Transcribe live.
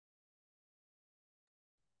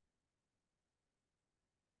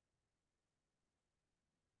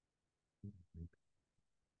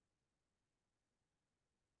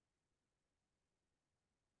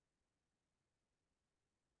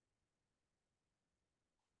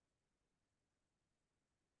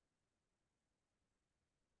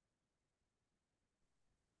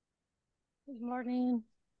Good morning.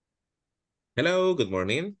 Hello, good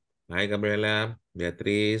morning. Hi, Gabriela,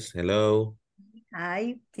 Beatriz, hello.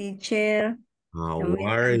 Hi, teacher. Ya How me voy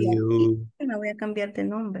a are cambiar, you? me voy a cambiar de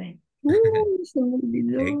nombre. Se me Hey,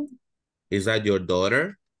 olvidó. is that your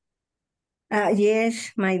daughter?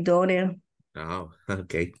 Yes, my daughter. Oh,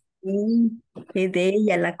 okay. Sí, es de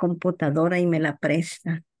ella la computadora y me la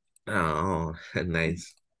presta Oh,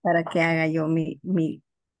 nice. para que haga yo mis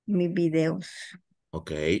videos.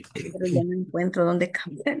 Okay. Pero ya no encuentro dónde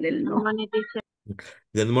cambiarle el nombre.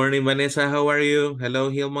 Good morning, Vanessa. How are you? Hello,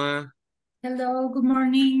 Hilma. Hello, good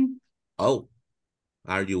morning. Oh,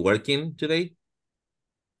 are you working today?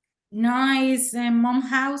 No, it's mom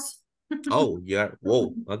house. Oh, you're,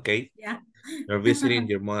 whoa, okay. Yeah. You're visiting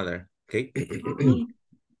your mother. Okay.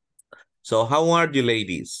 So how are you,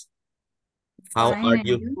 ladies? How Fine, are and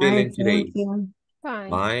you you? Ay, feeling thank today? you. Fine.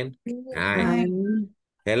 Fine? Nice. Fine. Ay,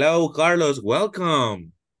 Hello, Carlos.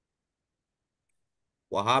 Welcome.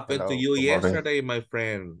 What happened to Hello, you good morning. yesterday, my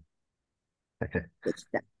friend?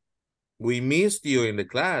 está. We missed you in the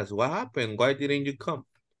class. What happened? Why didn't you come?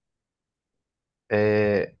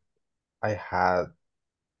 Eh, I had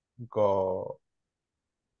go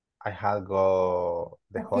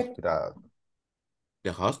the ¿Por qué? hospital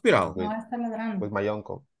The hospital? with No, está ladrando. my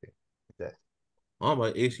uncle. Yes, Oh,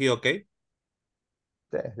 but is he okay?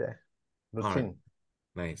 yes. All right, Routine.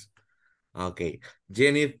 nice. Okay.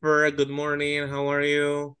 Jennifer, good morning. How are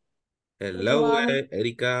you? Good Hello, morning.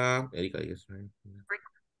 Erika. Erika, yes, right.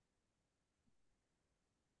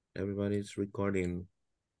 Everybody's recording.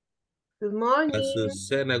 Good morning.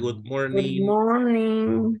 Susana, good Good morning.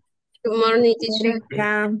 morning, Good morning, teacher.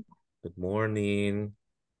 Erika. Good morning.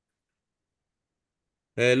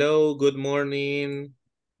 Hello, good morning.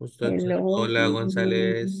 Who's that? Hello, Hola, good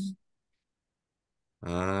González. morning.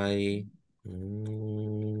 Hi.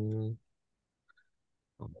 Mm,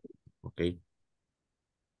 okay.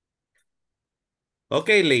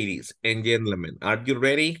 Okay, ladies and gentlemen, are you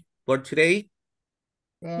ready for today?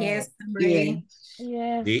 Yes, I'm Yeah. ready.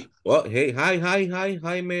 Yes. Oh, hey, hi,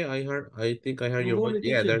 Jaime. I think I heard Good your voice. morning,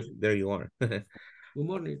 Yeah, teacher. there you are. Good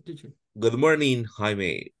morning, teacher. Good morning,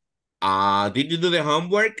 Jaime. Did you do the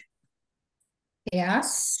homework?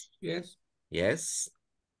 Yes. Yes. Yes.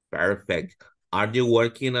 Perfect. Are you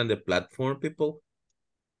working on the platform, people?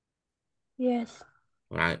 Yes.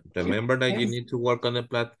 All right. Remember that you Yes. need to work on the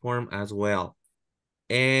platform as well.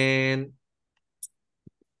 And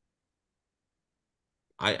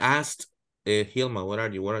I asked Hilma, where are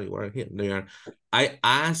you? Where are you? There you are. I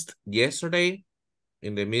asked yesterday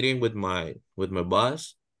in the meeting with my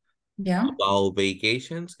boss Yeah. about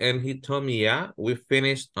vacations, and he told me, yeah, we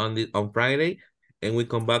finished on Friday, and we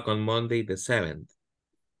come back on Monday the 7th.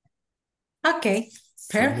 Okay.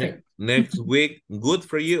 So Perfect. next week, good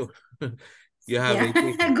for you. You have Yeah.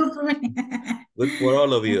 vacation. Good for me. Good for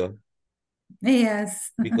all of you.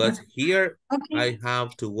 Yes. Because here Okay. I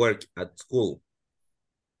have to work at school.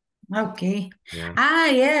 Okay. Yeah.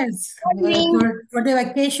 Yes. Morning. For the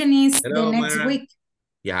vacation is the Hello, next Mara. week.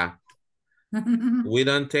 Yeah. We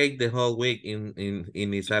don't take the whole week in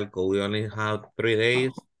Izalco. We only have 3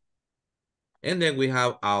 days. And then we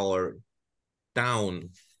have our town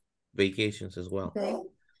vacations as well. Okay.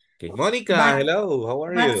 Okay, Monica, But hello. How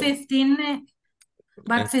are but you? 15 And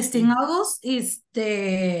but 15 August is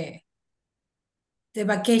the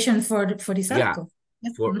vacation for the yeah, Salco.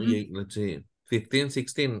 Yeah. let's see, 15,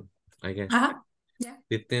 16, I guess. Uh-huh. Yeah.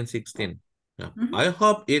 15, 16. Yeah. Mhm. I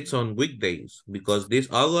hope it's on weekdays because this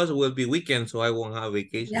August will be weekend, so I won't have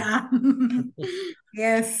vacation. Yeah.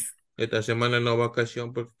 Yes. Esta semana no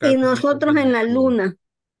vacación porque Y casi no nosotros en la en la escuela. luna.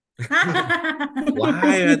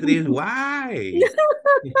 Why, Beatriz? Why?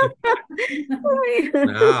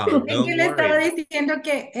 No, Es don't que le estaba worry. diciendo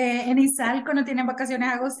que en Izalco no tienen vacaciones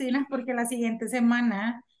agostinas porque la siguiente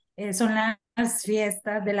semana son las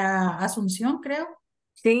fiestas de la Asunción, creo.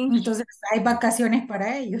 Sí. Entonces hay vacaciones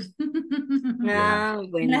para ellos Yeah. Ah,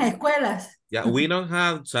 en las bueno. escuelas. Yeah, we don't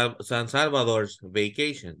have San Salvador's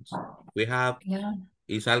vacations. We have Yeah.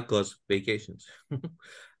 Izalco's vacations.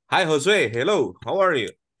 Hi, Jose. Hello. How are you?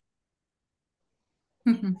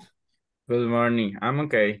 Good morning. I'm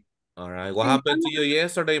okay. All right. What happened to you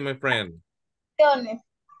yesterday, my friend?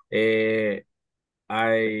 Eh,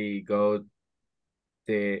 I go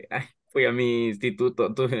ay, fui a mi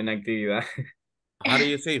instituto, tuve una actividad. How do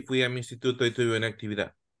you say fui a mi instituto y tuve una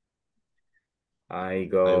actividad? I I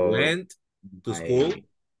go went to school.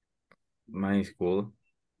 my school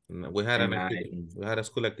We had an and activity. We had a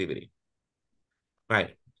school activity.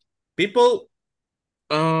 Right. People,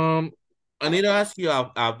 I need to ask you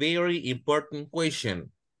a very important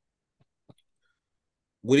question.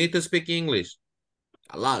 We need to speak English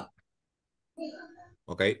a lot.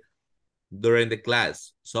 Okay, during the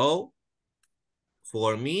class. So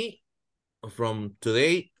for me, from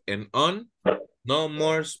today and on, no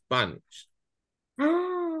more Spanish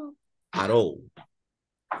at all.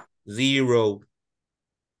 Zero.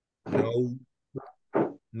 No,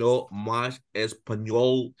 no más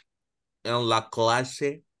español en la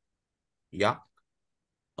clase. Yeah,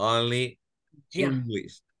 only Ya.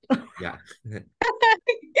 English. Yeah.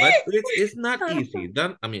 But it's not easy.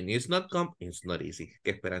 Don't, I mean, it's not easy.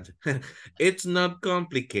 Qué esperanza. It's not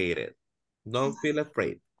complicated. Don't feel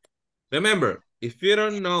afraid. Remember, if you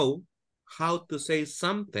don't know how to say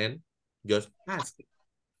something, just ask it.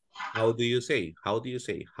 How do you say? How do you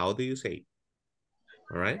say? How do you say?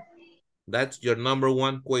 All right. That's your number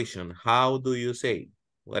one question. How do you say?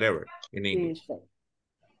 Whatever in English.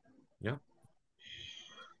 Yeah.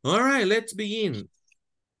 All right, let's begin.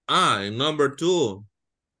 And number two.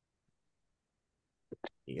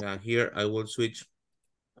 Yeah, here I will switch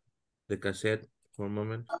the cassette for a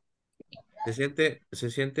moment. Se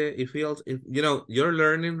siente, it feels, you know, you're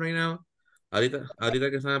learning right now. Ahorita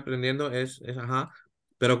que están aprendiendo es ajá.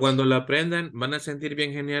 Pero cuando lo aprendan, van a sentir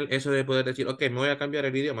bien genial eso de poder decir, ok, me voy a cambiar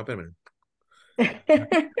el idioma, espérame.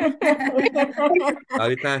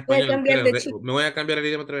 Ahorita Voy a español, cambiar de espérame, chip. me voy a cambiar el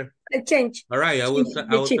idioma otra vez. Change. All right, I Change the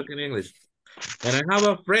will chip. talk in English. And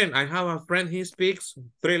I have a friend, he speaks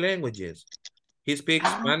 3 languages. He speaks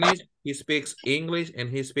Spanish, he speaks English, and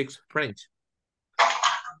he speaks French.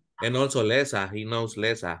 And also Lesa, he knows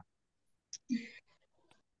Lesa.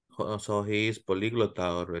 So he is polyglot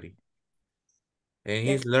already. And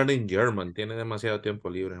he's learning German. Tiene demasiado tiempo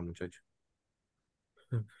libre, el muchacho.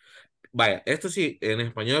 Vaya, esto sí, en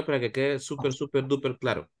español para que quede súper, súper, duper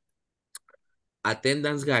claro.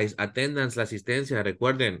 Attendance, guys. Attendance, la asistencia.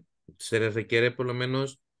 Recuerden, se les requiere por lo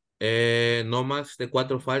menos no más de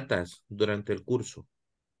 4 faltas durante el curso.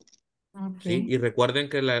 ¿Sí? Y recuerden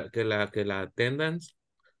que la attendance,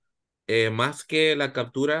 más que la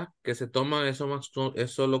captura que se toma, es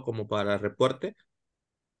solo como para reporte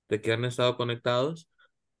de que han estado conectados.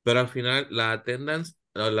 Pero al final la attendance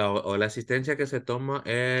o la asistencia que se toma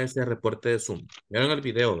es el reporte de Zoom. Vieron el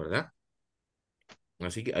video, ¿verdad?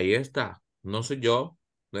 Así que ahí está. No soy yo,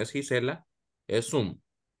 no es Gisela, es Zoom.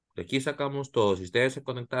 De aquí sacamos todo. Si ustedes se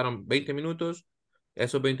conectaron 20 minutos,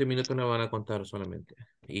 esos 20 minutos le van a contar solamente.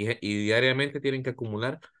 Y diariamente tienen que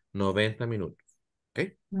acumular 90 minutos. ¿Ok?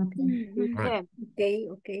 All right.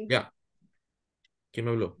 Ok. Ya. ¿Quién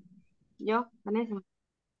me habló? Yo, Vanessa.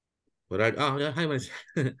 Ya, Jaime.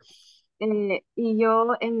 Y yo,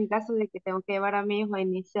 en mi caso de que tengo que llevar a mi hijo a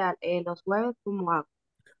iniciar los jueves, ¿cómo hago?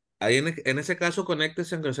 Ahí en ese caso,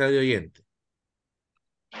 conéctese aunque sea de oyente.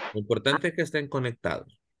 Lo importante es que estén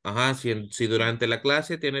conectados. Ajá, si durante la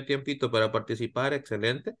clase tiene tiempito para participar,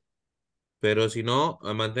 excelente. Pero si no,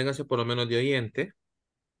 manténgase por lo menos de oyente.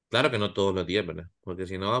 Claro que no todos los días, ¿verdad? Porque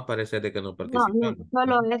si no va a parecer de que no No, no, participamos.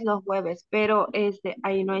 solo es los jueves, pero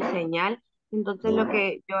ahí no hay señal. Entonces lo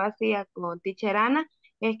que yo hacía con Teacher Ana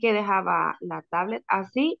es que dejaba la tablet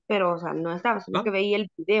así, pero o sea, no estaba, sino Ah, que veía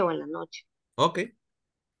el video en la noche. ok.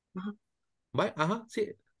 Ajá. Bye. Ajá,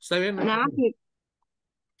 sí. Está bien, no hay Nada más problema. que,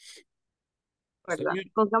 Está ¿verdad?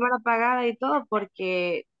 bien. Con cámara apagada y todo,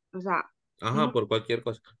 porque, o sea, Ajá, ujú, por cualquier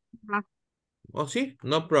cosa. ajá, Oh, sí,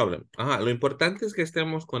 no problem. Ajá, lo importante es que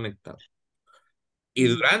estemos conectados. Y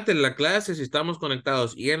ujú. durante la clase, si estamos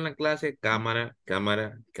conectados y en la clase, cámara,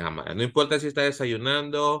 cámara, cámara. No importa si está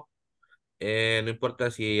desayunando, no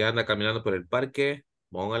importa si anda caminando por el parque,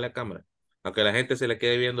 póngale la cámara. Aunque la gente se le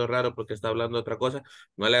quede viendo raro porque está hablando de otra cosa,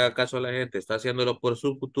 no le haga caso a la gente. Está haciéndolo por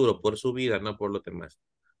su futuro, por su vida, no por los demás.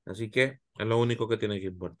 Así que es lo único que tiene que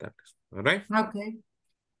importarles. All right? Ok.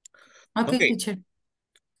 Ok, Okay, teacher.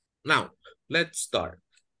 now let's start.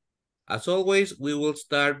 As always, we will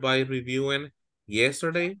start by reviewing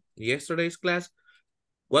yesterday's class.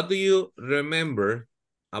 What do you remember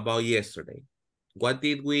about yesterday? What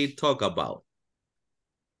did we talk about?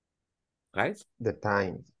 Guys, The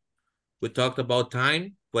time. we talked about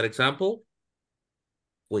time, for example.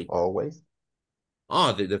 Wait. Always.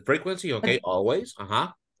 Oh, the frequency, okay, always.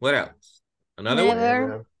 Uh-huh. What else? Another one?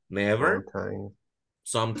 Never, Never. Sometimes. no,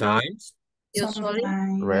 Sometimes. usually,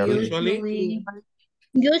 Sometimes, Rarely. Usually.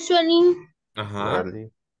 usually, Uh-huh.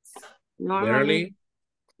 Rarely. normally, Rarely.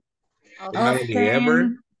 Okay. Hardly ever.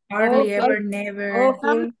 often, hardly Okay. ever, never. Okay.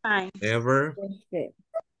 sometimes, Ever. Okay.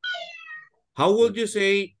 How would you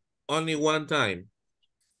say only one time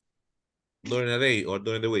during a day or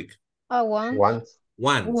during the week? One. Once.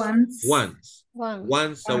 Once. Once, Once. One.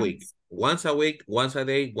 Once a week. once, Once a week, once a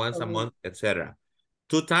day, once a month, etc.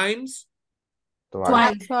 2 times,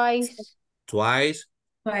 Twice. twice, Twice. twice,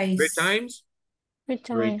 3 twice, times, Three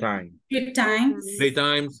Three times. times. 3 times, 3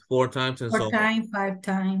 times, 4 times, and 4 so on. times, 5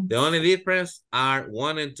 times. The only difference are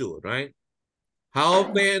 1 and 2, right? How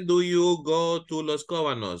often do you go to Los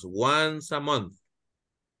Cobanos? Once a month.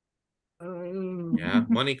 Yeah,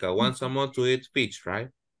 Monica, once a month to eat fish, right?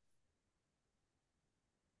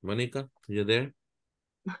 Monica, you there?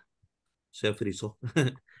 Se frizó.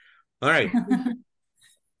 All right.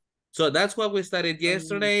 So that's what we studied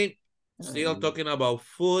yesterday. Still talking about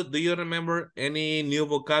food. Do you remember any new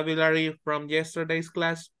vocabulary from yesterday's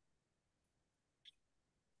class?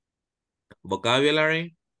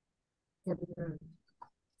 Vocabulary?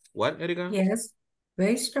 What, Erika? Yes,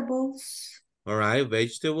 vegetables, All right,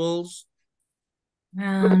 vegetables,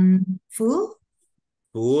 food,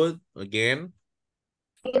 food, again.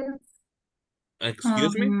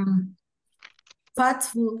 Excuse me?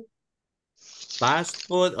 fast food. Fast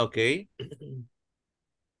food, okay.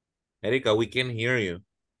 Erika, we can hear you.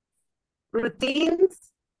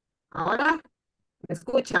 Routines. Ahora me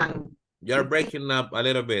escuchan. You're breaking up a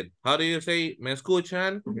little bit. How do you say, me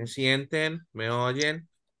escuchan, me sienten, me oyen?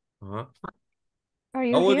 Are How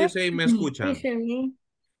you would you here? say me escuchan? Can you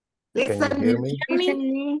Listen, hear me?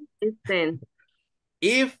 Listen, listen.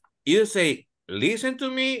 If you say, listen to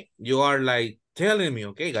me, you are like telling me,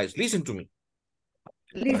 okay, guys, listen to me.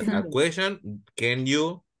 A listen. question, can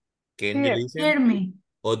you Here. listen? Hear me.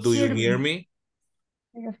 Or do you Hear hear me.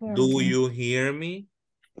 me? Yes, ma'am. Do you hear me?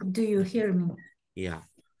 Do you hear me? Yeah.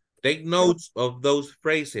 Take notes of those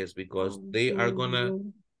phrases because they are gonna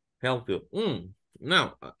help you.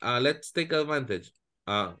 Now, let's take advantage.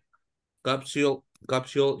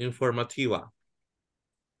 Capsule informativa.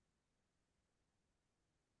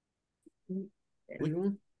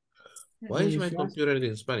 Uy, why is my computer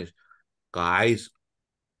in Spanish? Guys,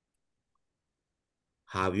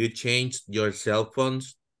 have you changed your cell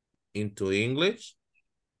phones into English?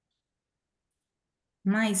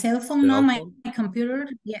 My cell phone, no, Cell my phone? computer,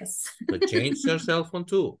 yes. So change your cell phone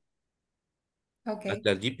too. Okay. Hasta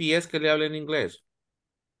el GPS que le hable en inglés.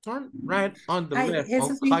 Turn right on the Ay, left eso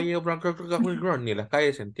on sí. calle ni las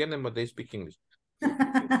calles se entienden, but they speak English.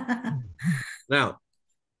 Now,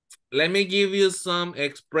 let me give you some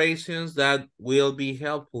expressions that will be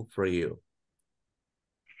helpful for you.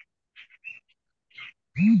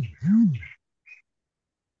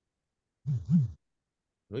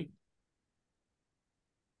 Uy.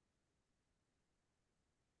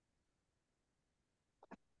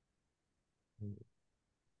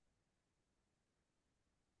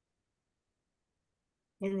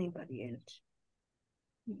 Anybody else?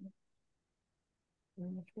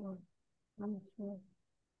 I'm sure.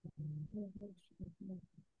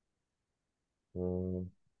 Mm,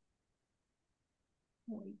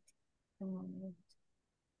 Wait.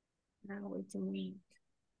 Now wait a minute.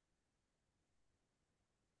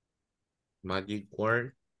 magic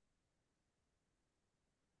word.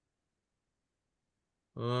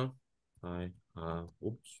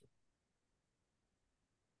 Oops.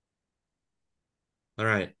 All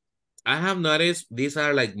right. I have noticed these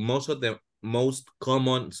are like most of the most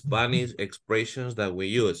common Spanish expressions that we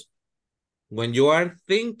use. When you are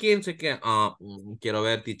thinking, se queda, quiero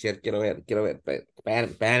ver, teacher, quiero ver, quiero ver,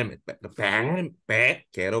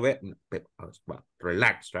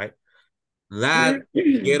 relax, right? That,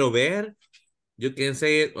 quiero ver, you can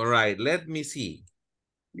say it, all right, let me see.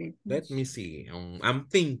 Let me see. I'm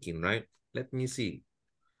thinking, right? Let me see.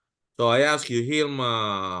 So I ask you,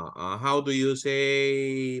 Hilma, how do you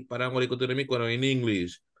say parangolikoturemikoro in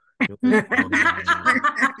English?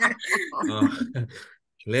 Uh,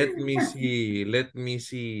 let me see,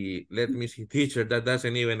 teacher, that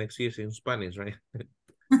doesn't even exist in Spanish, right?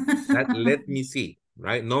 Let me see,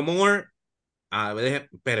 right? No more.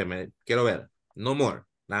 Espérame, quiero ver. No more.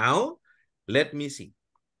 Now, let me see,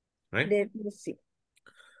 right? Let me see.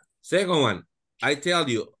 Second one, I tell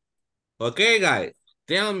you, okay, guys,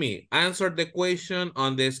 tell me, answer the question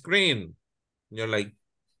on the screen. You're like,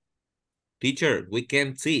 teacher, we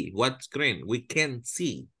can't see. What screen? We can't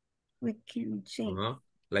see. We can see.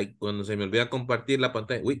 Like cuando se me olvida compartir la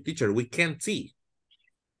pantalla. Teacher, we can't see.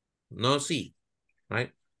 No see,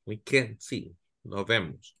 right? We can't see. No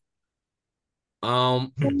vemos.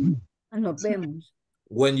 Nos vemos.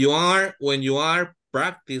 When you are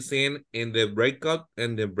practicing in the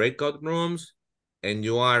breakout rooms and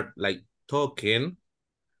you are like talking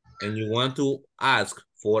and you want to ask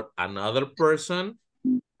for another person,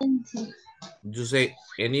 you say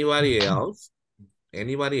anybody else?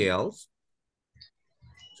 Anybody else?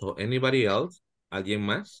 So anybody else? ¿Alguien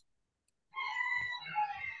más?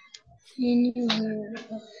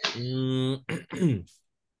 Mm,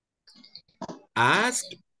 ask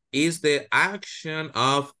is the action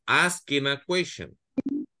of asking a question.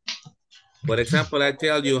 For example, I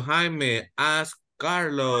tell you, Jaime, ask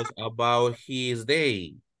Carlos about his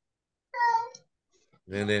day.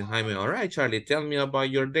 And then Jaime, all right, Charlie, tell me about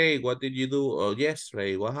your day. What did you do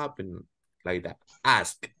yesterday? What happened? Like that.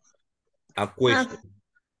 Ask a question.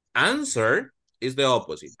 Answer is the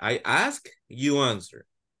opposite. I ask, you answer.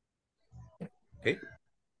 Okay.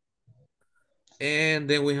 And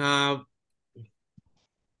then we have,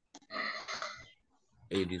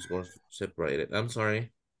 this was separated. I'm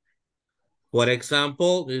sorry. For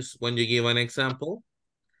example, is when you give an example.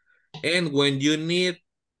 And when you need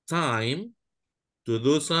time to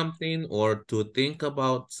do something or to think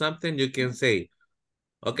about something, you can say,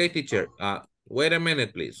 okay, teacher, wait a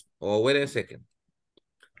minute, please. Or wait a second.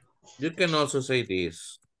 You can also say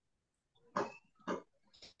this.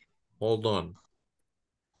 Hold on.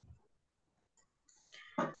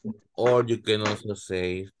 Or you can also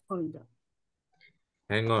say, Hold on.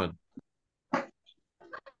 hang on.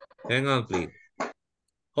 Hang on, please.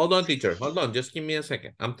 Hold on, teacher. Hold on. Just give me a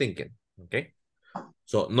second. I'm thinking. Okay.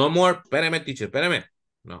 So no more, espérame, teacher, espérame.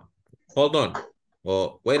 No. Hold on.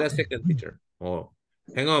 Or wait a second, teacher. Or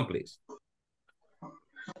hang on, please.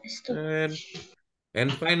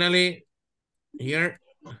 And finally, here,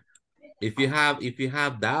 if you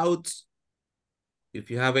have doubts,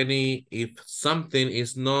 if something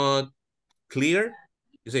is not clear,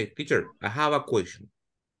 you say, teacher, I have a question.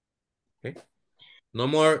 Okay. No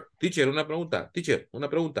more, teacher, una pregunta. Teacher, una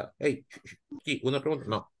pregunta. Hey, sí, una pregunta.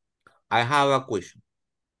 No. I have a question.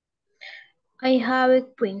 I have a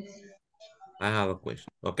queen. I have a question.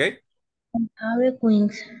 Okay. I have a queen.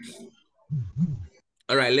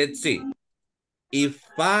 All right, let's see. If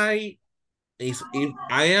I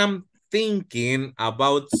am thinking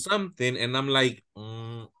about something and I'm like,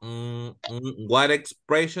 what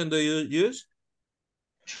expression do you use?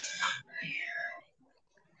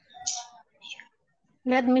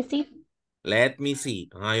 Let me see. Let me see.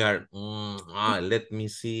 Let me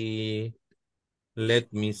see.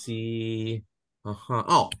 Let me see.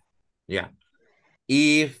 Oh, yeah.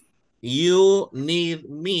 If you need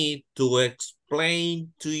me to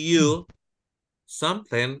explain to you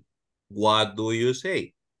something, what do you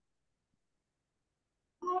say?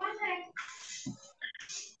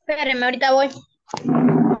 Espérame, ahorita voy.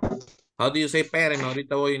 How do you say espérame?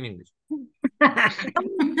 Ahorita voy in English.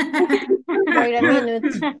 Wait a minute.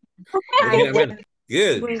 Wait a minute.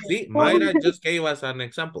 Good. See, Mayra just gave us an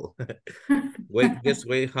example. Just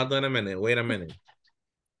wait, hold on a minute. Wait a minute.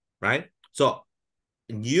 Right? So,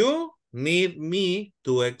 you need me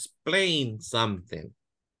to explain something.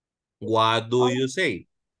 What do you say?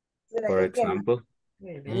 For example,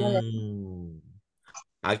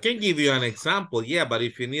 I can give you an example, yeah, but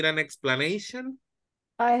if you need an explanation,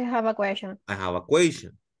 I have a question. I have a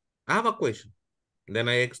question. I have a question. Then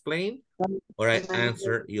I explain or I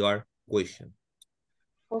answer your question.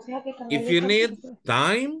 If you need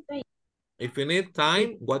time,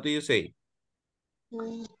 what do you say?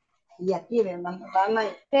 Espérame.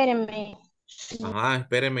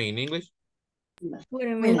 Espérame in English. Wait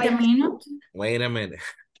a Wait a minute. minute. Wait a minute.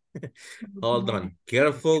 Hold on.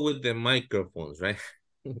 Careful with the microphones, right?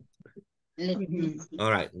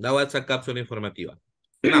 All right. That was a cápsula informativa.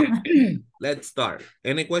 Now, let's start.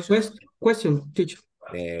 Any questions? Question, teacher.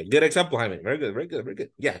 Good example, Jaime. Very good, very good, very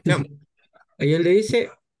good. Yeah, tell me. Ella le dice,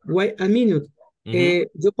 wait a minute. Mhm.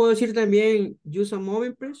 Yo puedo decir también, use a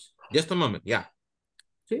moment, please. Just a moment, yeah.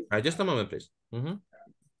 ¿Sí? All right, just a moment, please.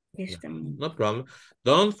 Just a minute. No problem.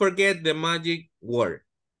 Don't forget the magic word,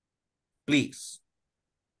 please.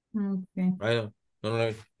 Okay. Right?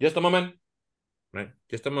 No, just a moment. Right?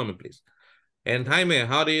 Just a moment, please. And Jaime,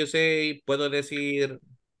 how do you say, puedo decir,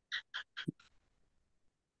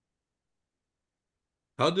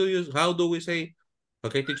 how do we say,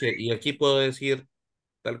 okay, teacher, y aquí puedo decir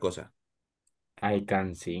tal cosa. I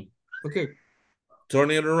can see. Okay.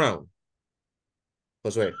 Turn it around.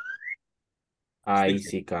 Josué. I Speak it.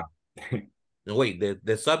 see car. No, wait,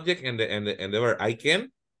 the subject and the verb. I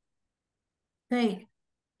can. Say,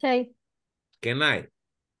 Say. Can I?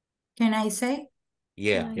 can I say?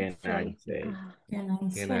 Yeah. Can I say? Can I Can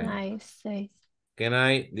say? Can I? I say? Can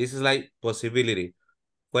I? This is like possibility.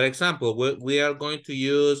 For example, we are going to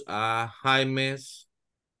use Jaime's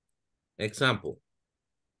example.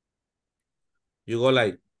 You go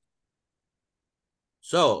like,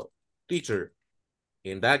 so, teacher,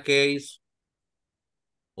 in that case,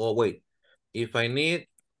 oh wait, if I need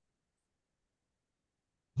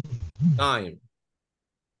time,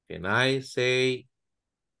 can I say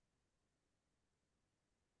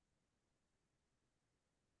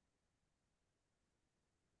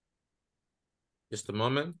just a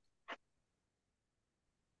moment?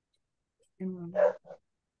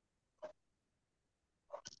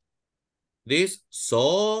 This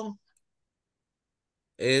so,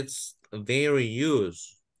 it's very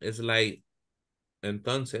used. It's like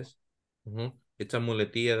entonces. It's a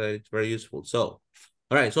muletilla that it's very useful. So,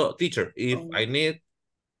 all right. So, teacher, if I need,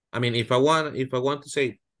 if I want to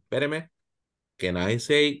say, espérame, can I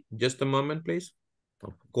say just a moment, please?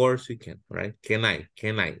 Of course you can, right? Can I?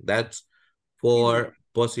 That's for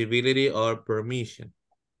possibility or permission.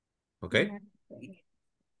 Okay?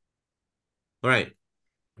 All right.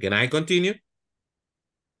 Can I continue?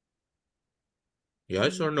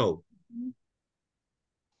 Yes or no?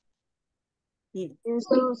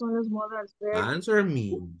 Esos son los modal verbs. Answer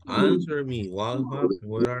me. Answer me. What happened?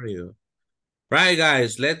 Where are you? Right,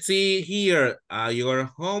 guys. Let's see here. Your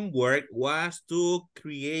homework was to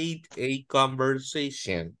create a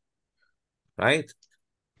conversation. Right?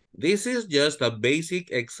 This is just a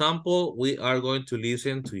basic example. We are going to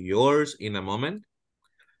listen to yours in a moment.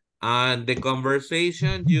 And the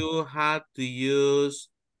conversation, you had to use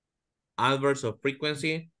adverbs of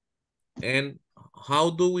frequency. And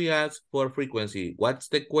how do we ask for frequency? What's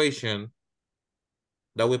the question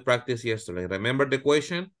that we practiced yesterday? Remember the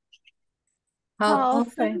question? How How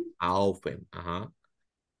often? often? How often?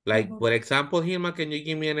 Like, for example, Hilma, can you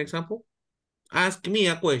give me an example? Ask me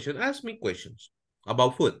a question. Ask me questions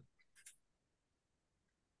about food.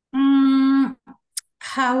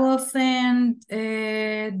 How often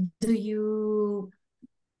do you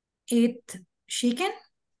eat chicken?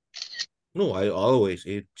 No, I always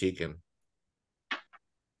eat chicken.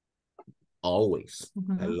 Always.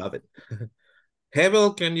 I love it.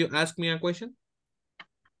 Hebel, can you ask me a question?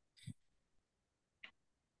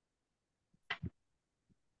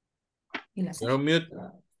 You're on mute.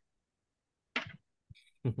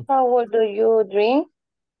 How do you drink?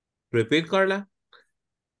 Repeat, Carla.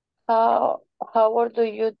 How do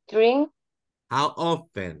you drink? How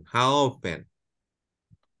often? How often?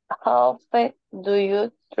 How often do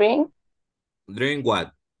you drink? Drink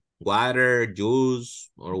what? Water, juice,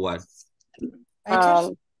 or what?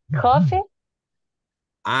 Coffee?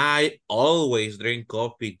 I always drink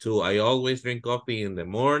coffee too. I always drink coffee in the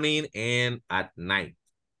morning and at night.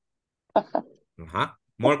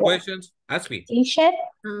 More questions? Ask me. Teacher,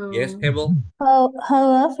 Yes, Hebel. how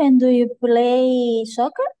often do you play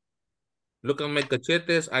soccer? Look at my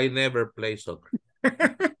cachetes. I never play soccer.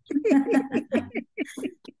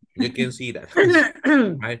 You can see that.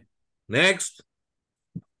 Right. Next.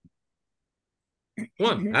 Come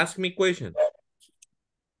on, ask me questions.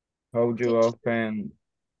 How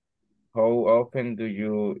often do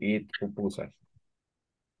you eat pupusas?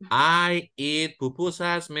 I eat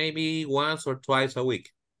pupusas maybe once or twice a week.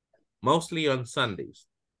 Mostly on Sundays.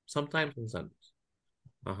 Sometimes on Sundays.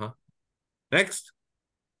 Next.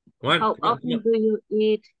 Come on, How come on, come often on. do you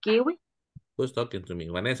eat kiwi? Who's talking to me?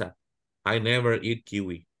 Vanessa. I never eat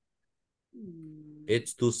kiwi.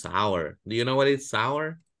 It's too sour. Do you know what is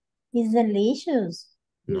sour? It's delicious.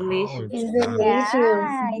 No, Delicious. it's It's not. delicious.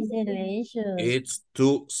 Yeah, it's delicious. It's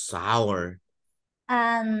too sour.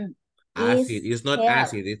 And Acid. it's It's not health.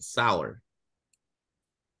 acid. It's sour.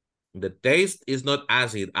 The taste is not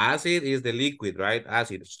acid. Acid is the liquid, right?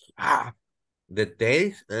 Acid. The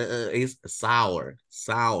taste is sour.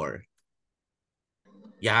 Sour.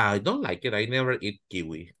 Yeah, I don't like it. I never eat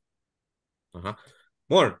kiwi.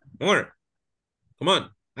 More. Come on,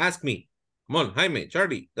 ask me. Come on, Jaime,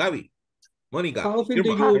 Charlie, Gabi, Monica, How often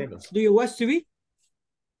Irma. do you watch TV?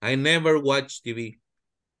 I never watch TV.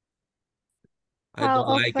 I How don't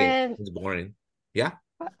like it. often It's boring. Yeah,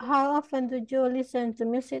 how often do you listen to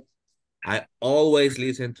music? I always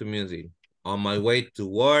listen to music. On my way to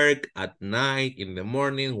work, at night, in the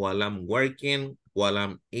morning, while I'm working, while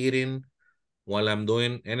I'm eating, while I'm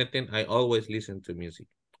doing anything, I always listen to music.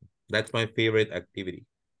 That's my favorite activity.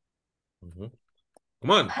 Come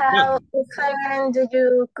on, come How on. often do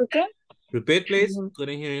you cooking? Repeat, please.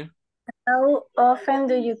 Couldn't hear you. How often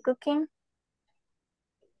do you cooking?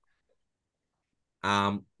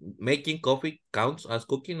 Making coffee counts as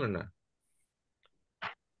cooking or not?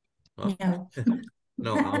 Huh? No.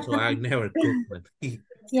 No, also I never cook.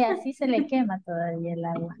 Y así se le quema todavía el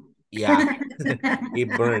agua. Yeah, it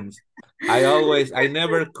burns. I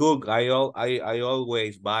never cook. I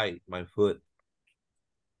always buy my food.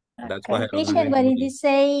 That's why I Okay. don't Teacher, like what did you cooking.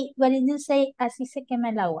 say? What did you say? Así se quema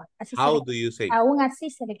el agua. Así se How le, do you say? aún así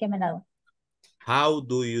se le quema el agua. How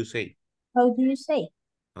do you say? How do you say?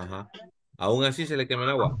 Aún así se le quema el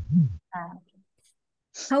agua.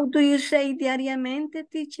 How do you say diariamente,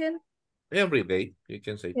 teacher? Every day, you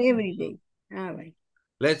can say. Every day. All right.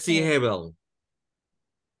 Let's see, Hebel.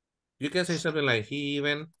 You can say something like he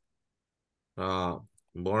even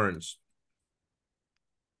burns.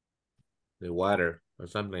 the water, or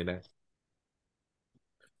something like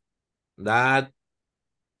that.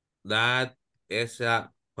 That,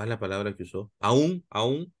 esa, ¿cuál es la palabra que usó?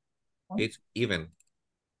 Aún, it's even.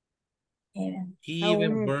 Even. He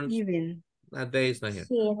even Aún burns, even. that day is not here.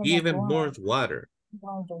 Sí, es He una even buena. burns water.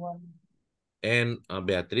 And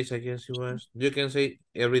Beatriz, I guess it was, you can say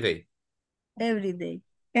every day. Every day.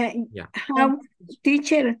 Yeah. How,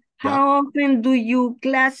 teacher, Yeah. how often do you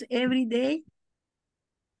class every day?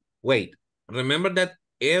 Wait, remember that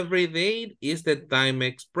every day is the time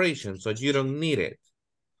expression, so you don't need it.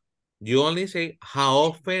 You only say,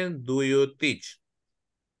 how often do you teach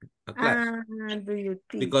a class? Do you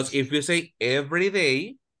Because teach? if you say every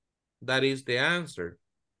day, that is the answer.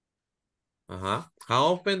 How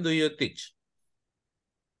often do you teach?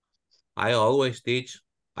 I always teach.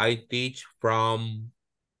 I teach from,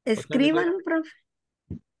 what time is it? Escriban,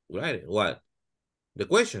 profe. Right, what? The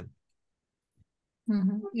question.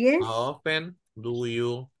 Yes. How often do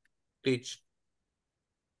you teach?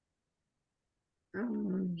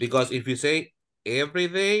 Because if you say every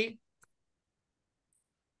day,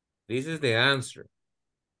 this is the answer.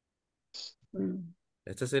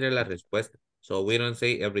 Esta sería la respuesta. So we don't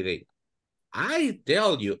say every day. I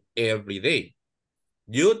tell you every day.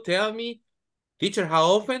 You tell me, teacher, how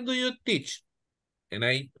often do you teach? And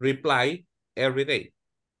I reply every day.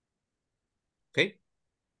 Okay?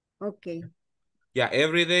 Okay. Yeah,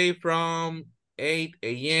 every day from 8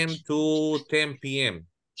 a.m. to 10 p.m.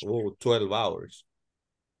 Oh, 12 hours.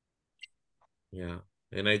 Yeah.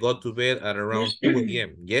 And I go to bed at around 2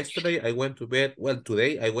 a.m. Yesterday, I went to bed. Well,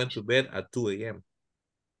 today, I went to bed at 2 a.m.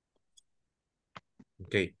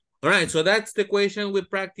 Okay. All right. So that's the question we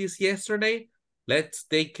practiced yesterday. Let's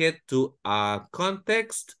take it to a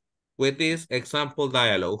context with this example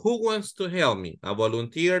dialogue. Who wants to help me? A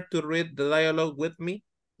volunteer to read the dialogue with me?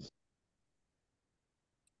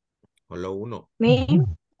 Hello, uno. Me,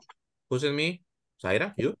 Who's in me?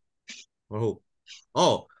 Zaira, you? Or who?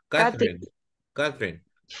 Oh, Katy. Catherine. Catherine.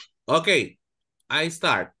 Okay, I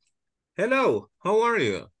start. Hello, how are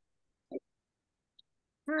you?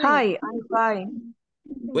 Hi. Hi, I'm fine.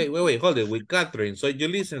 Wait, hold it, with Catherine, so you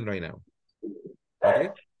listen right now. Okay?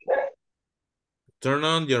 Turn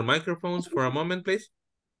on your microphones for a moment, please.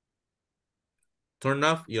 Turn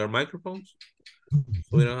off your microphones.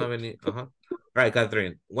 So we don't have any, All right,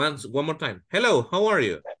 Catherine, one more time. Hello, how are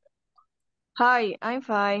you? Hi, I'm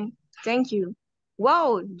fine. Thank you.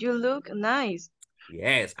 Wow, you look nice.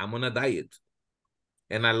 Yes, I'm on a diet.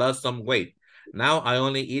 And I lost some weight. Now I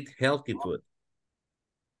only eat healthy food.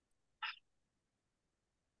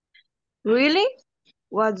 Really?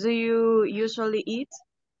 What do you usually eat?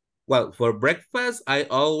 Well, for breakfast, I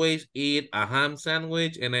always eat a ham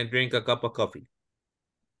sandwich and I drink a cup of coffee.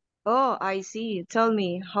 Oh, I see. Tell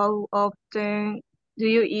me, how often do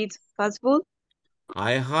you eat fast food?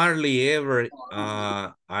 I hardly ever,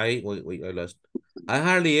 wait, I lost. I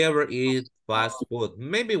hardly ever eat fast food,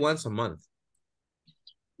 maybe once a month.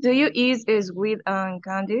 Do you eat sweet and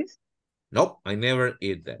candies? Nope, I never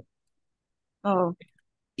eat that. Oh,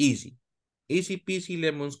 Easy. Easy peasy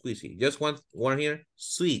lemon squeezy. Just one here.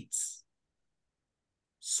 Sweets.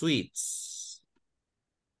 Sweets.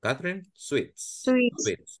 Catherine? Sweets. sweet,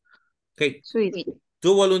 Sweets. Okay. sweet.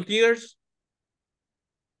 Two volunteers.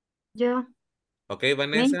 Yeah, Okay, me.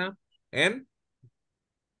 Vanessa. And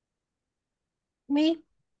Me,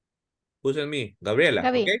 who's in me? Gabriela.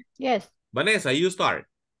 Gabi. Okay. Yes. Vanessa, you start.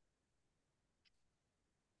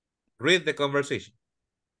 Read the conversation.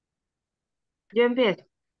 Yo empiezo.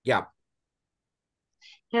 Yeah.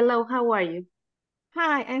 Hello, how are you?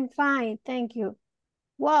 Hi, I'm fine, thank you.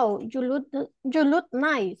 Wow, you look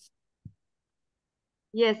nice.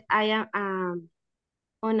 Yes, I am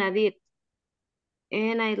on a diet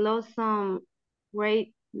and I lost some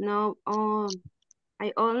weight. No,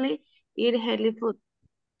 I only eat healthy food.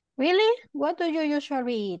 Really? What do you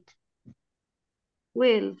usually eat?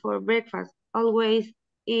 Well, for breakfast, always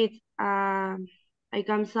eat a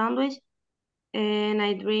ham sandwich and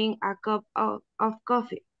I drink a cup of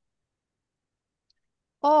coffee.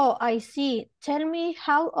 Oh, I see. Tell me,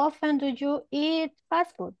 how often do you eat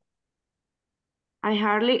fast food? I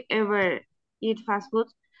hardly ever eat fast food,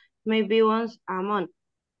 maybe once a month.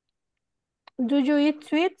 Do you eat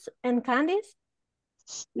sweets and candies?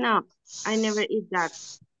 No, I never eat that.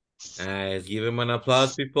 Let's give him an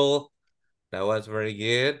applause, people. That was very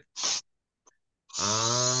good.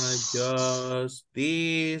 Just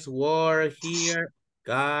this word here,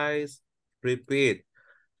 guys. Repeat.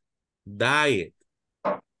 Diet.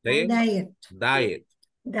 Say it. Diet. Diet.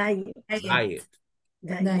 Diet. Diet.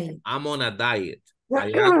 Diet. I'm on a diet. I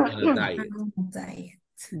am on a diet. Diet.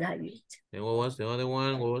 Diet. And what was the other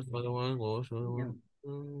one? What was the other one? What was the other one?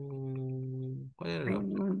 ¿Cuál era la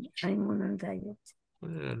otra? I'm on a diet.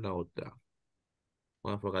 ¿Cuál era la otra?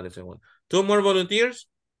 Oh, I forgot the second one. Two more volunteers.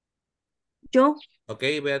 Yo.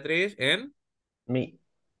 Okay, Beatriz and Me.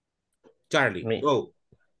 Charlie. Me. Go.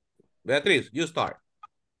 Beatriz, you start.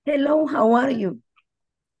 Hello, how are you?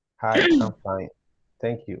 Hi, I'm fine.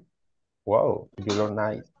 Thank you. Wow, you look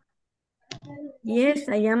nice. Yes,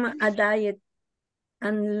 I am a diet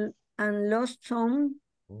and lost some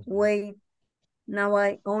weight. Now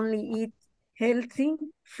I only eat healthy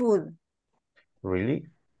food. Really?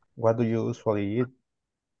 What do you usually eat?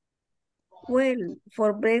 Well,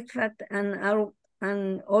 for breakfast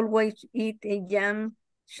and always eat a jam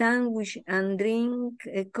sandwich and drink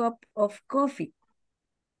a cup of coffee.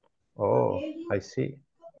 Oh, I see.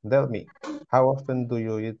 Tell me, how often do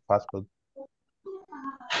you eat fast food?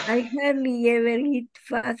 I hardly ever eat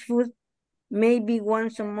fast food, maybe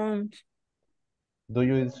once a month. Do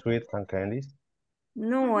you eat sweets and candies?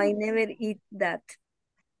 No, I never eat that.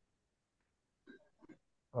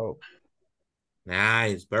 Oh,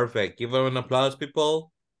 Nice, perfect. Give her an applause,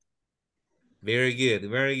 people. Very good,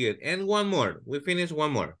 very good. And one more. We finish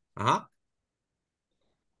one more.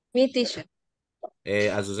 Me, teacher.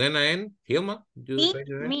 Azucena and Hilma. You raise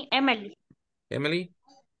your hand. Me, Emily. Emily.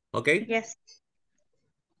 Okay. Yes.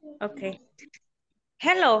 Okay.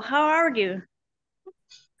 Hello, how are you?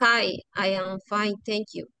 Hi, I am fine, thank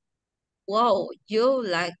you. Wow, you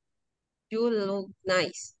look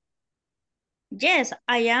nice. Yes,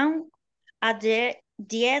 I am at the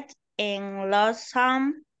diet and lost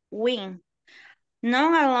some weight.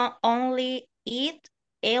 Now I only eat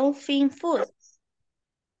healthy food.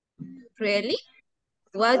 Really?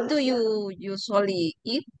 What do you usually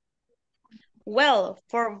eat? Well,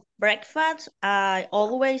 for breakfast, I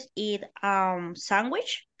always eat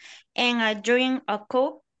sandwich and I drink a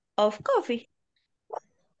cup of coffee.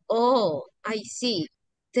 Oh, I see.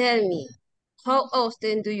 Tell me, how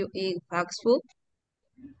often do you eat fast food?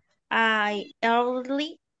 I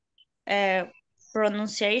early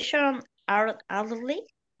pronunciation early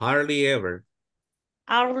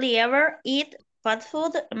Hardly ever eat fast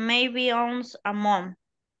food maybe once a month.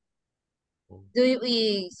 Do you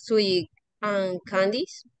eat sweet and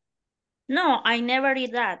candies? No, I never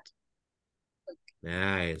eat that.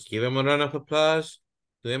 Nice. Give them a round of applause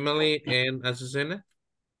to Emily and Azucena.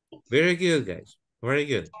 Very good, guys. Very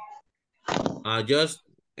good. Just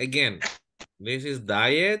again, this is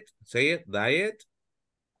diet. Say it, diet.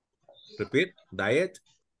 Repeat, diet.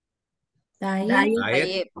 Diet.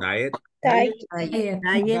 Diet, diet. Diet. Diet.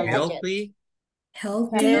 Diet. Healthy,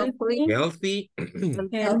 Healthy. healthy.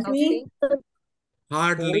 Healthy.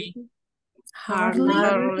 Hardly,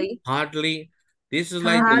 Hardly. hardly. This is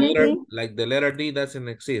Hardly. like the letter D doesn't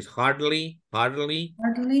exist. Hardly, hardly,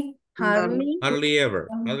 Hardly. hardly ever,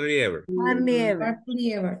 hardly ever. Hardly ever.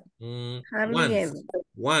 Hardly ever. Hardly ever.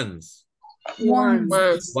 Once,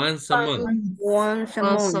 Once. once a month, Once a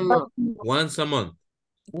Once a month. month. once a month.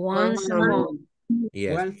 Once a month.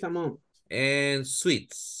 Yes. Once a month. And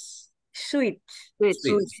sweets. Sweet. Sweets.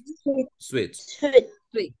 Sweets.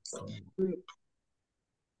 Sweet.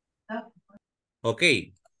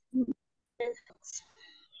 Okay. Give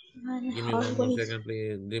me one more second,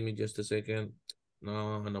 please. Give me just a second.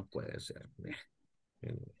 No, no puede ser.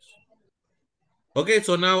 Anyways. Okay,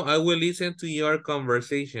 so now I will listen to your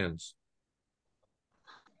conversations.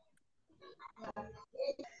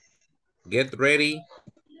 Get ready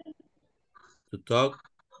to talk.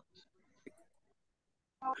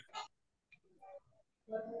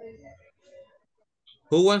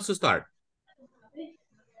 Who wants to start?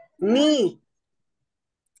 Me.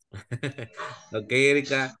 Okay,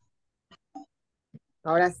 Erika.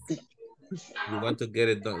 Ahora sí. You want to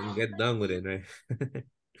get done with it, right?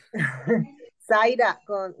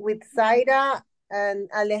 With Zaira and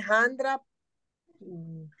Alejandra.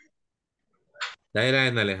 Zaira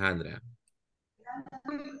and Alejandra.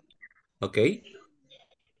 Okay.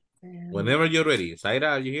 Whenever you're ready.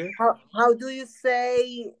 Zaira, are you here? How do you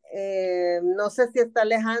say, no sé si está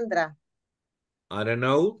Alejandra. I don't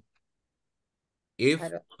know if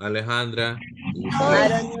Alejandra is I here.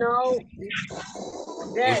 don't know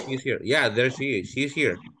If she's here. Yeah, there she is. She's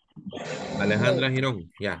here. Alejandra Girón.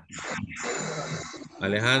 Yeah.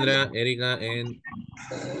 Alejandra, Erika, and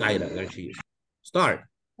Zaira. There she is. Start.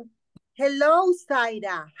 Hello,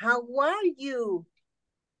 Zaira. How are you?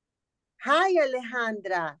 Hi,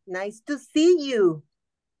 Alejandra. Nice to see you.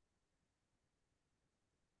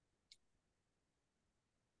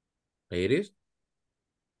 There it is.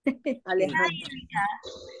 Alejandra.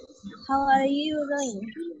 How are you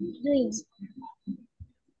doing?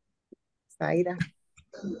 Zaira.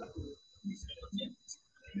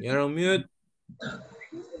 You're on mute.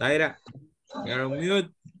 Tyra, you're on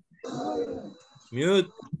mute.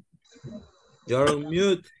 Mute. You're on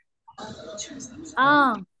mute.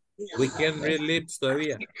 Oh, We can't read lips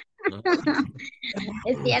todavía. No.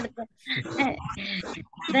 es cierto.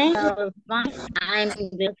 Thank you. Fine. I'm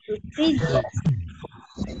glad to see you.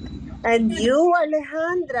 And you,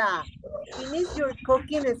 Alejandra, finish your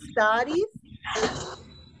cooking studies?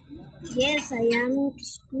 Yes, I am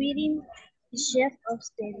quitting the chef of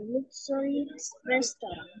the luxury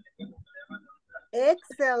restaurant.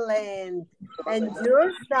 Excellent. And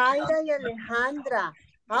your side, Alejandra,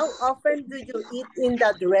 how often do you eat in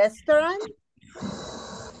that restaurant?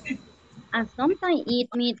 I sometimes eat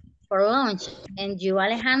meat for lunch. And you,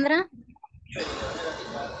 Alejandra?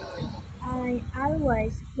 I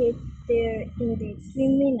always get there in the 3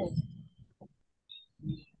 minutes.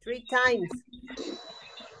 3 times.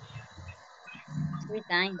 3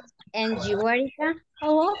 times. And you, Erika?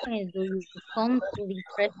 How often do you come to this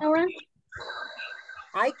restaurant?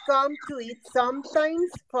 I come to eat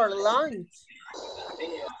sometimes for lunch.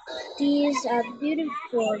 This is a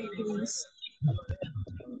beautiful place.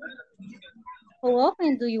 How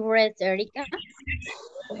often do you rest, Erika?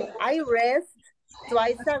 I rest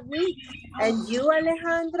twice a week. And you,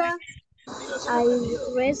 Alejandra? I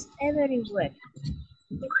rest everywhere.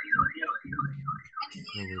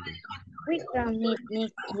 We can meet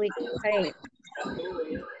next week, hey.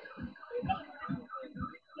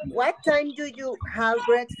 What time do you have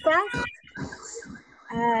breakfast?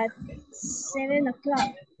 At 7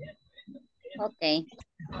 o'clock. Okay.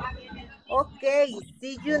 Okay,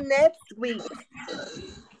 see you next week.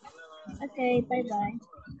 Okay, bye-bye.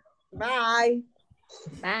 Bye.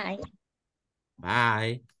 Bye.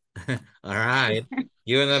 Bye. All right.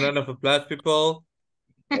 Give it a round of applause, people.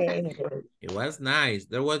 It was nice.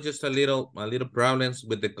 There was just a little problems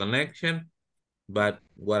with the connection, but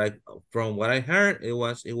from what I heard, it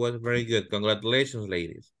was very good. Congratulations,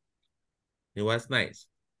 ladies. It was nice.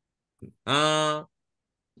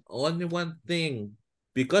 Only one thing,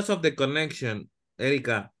 because of the connection,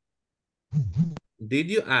 Erika, did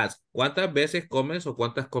you ask cuántas veces comes o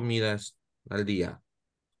cuántas comidas al día?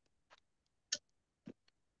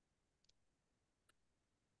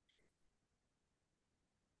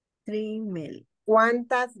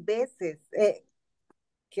 ¿Cuántas veces?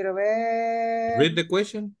 Quiero ver. Read the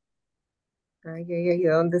question. Ay, ay, ay,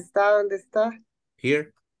 ¿dónde está? ¿Dónde está?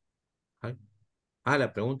 Here.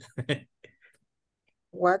 La pregunta.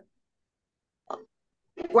 What?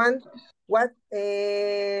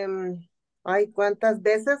 Ay, ¿cuántas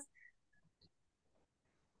veces?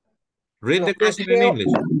 Read the question in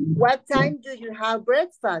English. What time do you have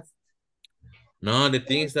breakfast? No, the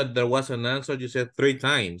thing is that there was an answer. You said 3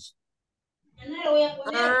 times. And I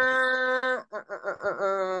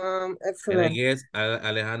Excellent. guess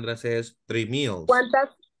Alejandra says 3 meals.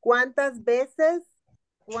 ¿Cuántas veces?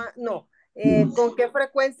 No. ¿Con qué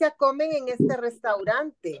frecuencia comen en este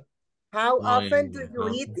restaurante? How often do you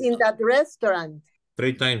eat in that restaurant?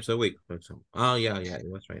 3 times a week, for example. Oh, yeah, it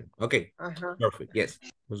was right. Okay, perfect. Yes,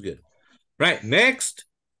 it was good. Right, next.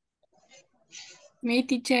 Mi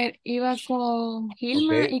teacher iba con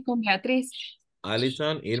Gilma y con Beatriz.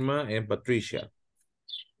 Alison, Irma, and Patricia.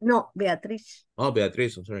 No, Beatriz. Oh,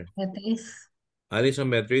 Beatriz, I'm sorry. Beatriz. Alison,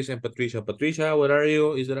 Beatriz, and Patricia. Patricia, where are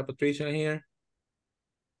you? Is there a Patricia here?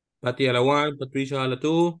 Patty a la 1, Patricia a la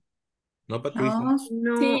 2. No, Patricia.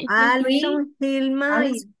 No, Sí, Alison, Gilma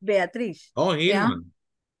y Beatriz. Oh, Gilma.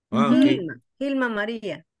 Yeah. Okay. Gilma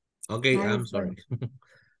María. Okay, I'm sorry.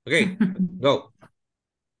 Okay, go.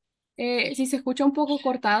 Si se escucha un poco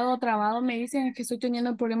cortado o trabado, me dicen que estoy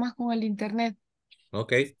teniendo problemas con el internet.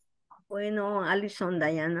 Okay. Bueno, Alison,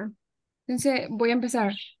 Diana. Entonces, voy a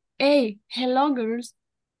empezar. Hey, hello, girls.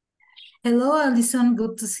 Hello, Alison.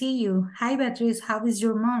 Good to see you. Hi, Beatrice. How is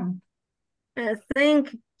your mom? I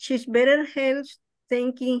think she's better health,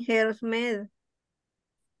 thanking her med.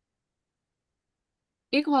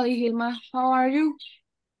 Equally, Gilma, how are you?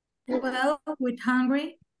 Well, with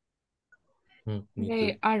hungry.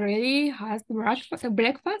 They already has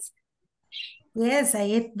breakfast? Yes, I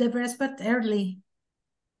ate the breakfast early.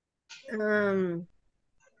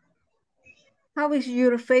 How is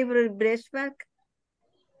your favorite breakfast?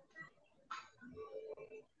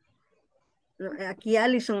 No, aquí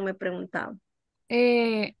Alison me preguntaba.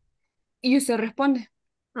 Y usted responde.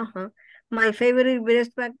 My favorite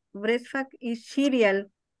breakfast is cereal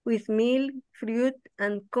with milk, fruit,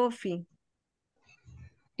 and coffee.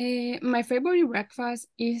 My favorite breakfast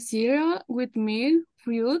is cereal with milk,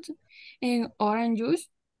 fruit, and orange juice.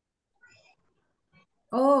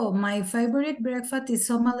 Oh, my favorite breakfast is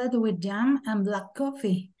omelette with jam and black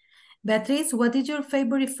coffee. Beatrice, what is your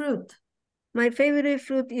favorite fruit? My favorite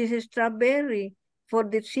fruit is strawberry for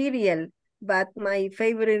the cereal, but my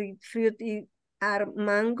favorite are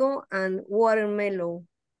mango and watermelon.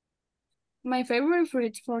 My favorite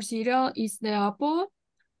fruit for cereal is the apple,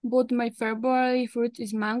 but my favorite fruit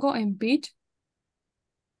is mango and peach.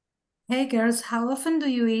 Hey girls, how often do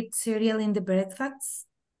you eat cereal in the breakfast?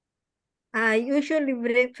 I usually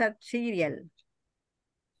breakfast cereal.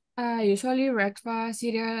 I usually breakfast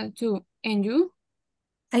cereal too. And you?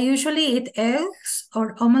 I usually eat eggs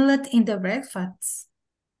or omelette in the breakfast.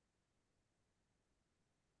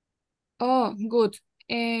 Oh, good.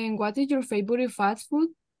 And what is your favorite fast food?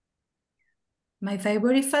 My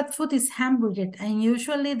favorite fast food is hamburger and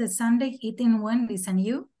usually the Sunday eat in Wendy's, and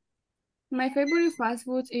you? My favorite fast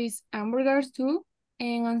food is hamburgers too.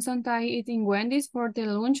 And on Sunday eating Wendy's for the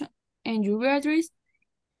lunch. And you, Beatrice?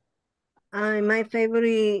 My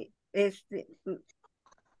favorite is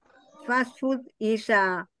fast food is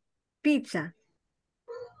pizza.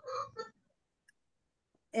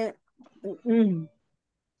 Ya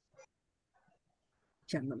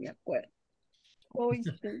no me acuerdo. Hoy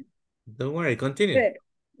sí. Don't worry, continue. Espera,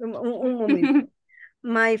 un momento.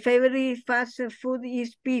 My favorite fast food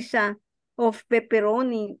is pizza of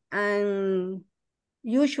pepperoni, and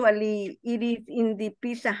usually it is in the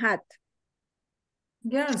Pizza Hut.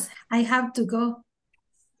 Girls, I have to go.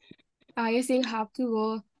 I still have to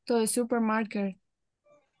go to the supermarket.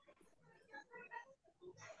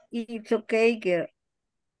 It's okay, girl.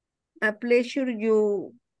 A pleasure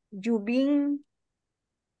you being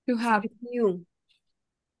to have you.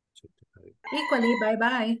 Equally,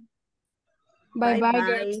 bye-bye. Bye-bye,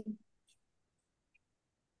 girls.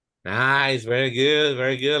 Nice, very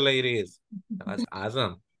good, ladies. That's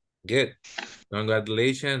awesome. Good.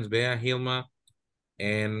 Congratulations, Bea, Hilma,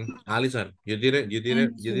 and Allison. You did it. You did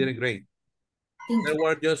it great. There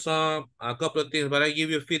were just a couple of things, but I give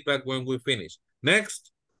you feedback when we finish.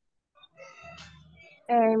 Next.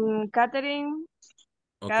 Catherine,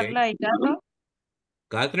 Okay. Carla y Carlos.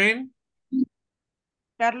 Catherine,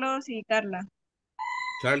 Carlos y Carla.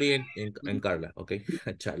 Charlie, and Carla. Okay.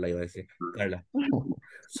 Charla, iba a decir. Carla.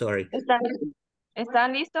 Sorry.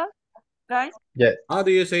 ¿Están listos, guys? Yes. How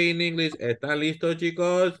do you say in English? ¿Están listos,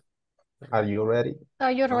 chicos? Are you ready?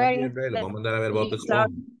 Are you Are you ready? ready? Vamos a mandar a ver Bob Esponja.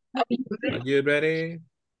 Are you ready?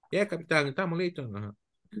 Yeah, capitán, estamos listos. Ajá.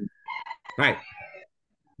 Right.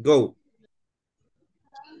 Go.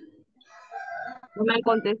 No me han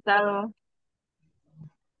contestado.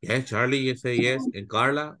 Yes, Charlie, you say yes. And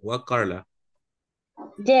Carla? What Carla?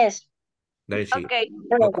 Yes. There she. Okay.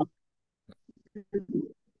 Okay.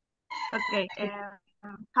 Okay.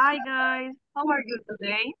 Hi, guys. How are you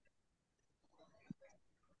today?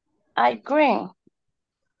 I agree.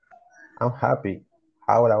 I'm happy.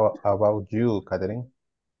 How about you, Catherine?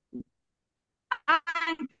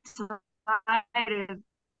 I'm excited.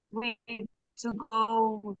 We need to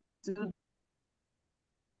go to.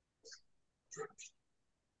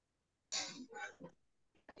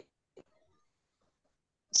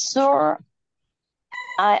 Sure,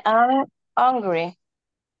 I am hungry.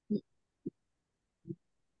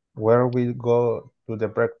 Where we go to the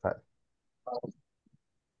breakfast?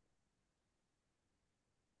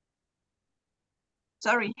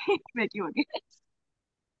 Sorry, me equivoqué.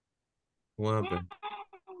 What happened?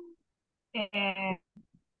 Eh,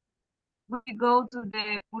 we go to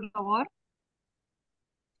the Por favor.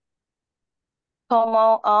 Come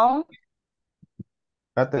on.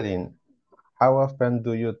 Catherine, how often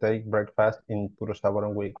do you take breakfast in Puro Sabor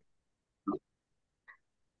week?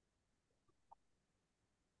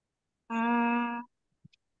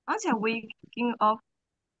 Once a week, king of.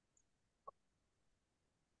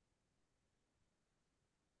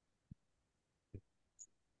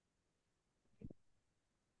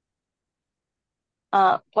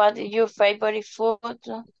 What is your favorite food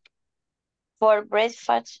for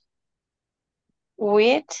breakfast?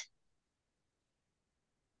 With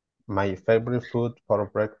My favorite food for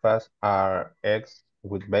breakfast are eggs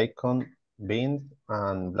with bacon, beans,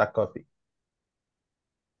 and black coffee.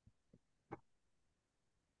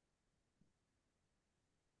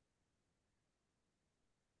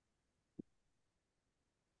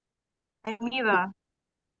 Amiga.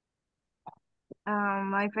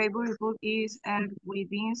 My favorite food is egg with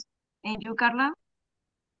beans. And you, Carla?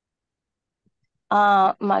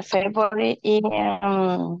 my favorite is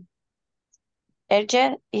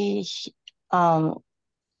egg is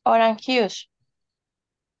orange juice.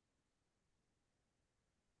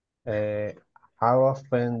 Uh, how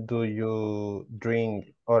often do you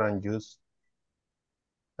drink orange juice,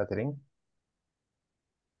 Catherine?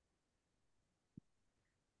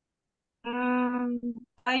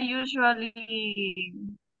 I usually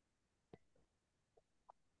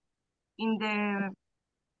in the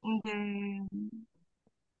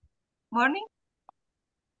morning.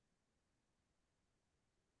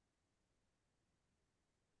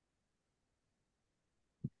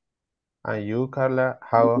 And you, Carla,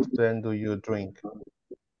 how often do you drink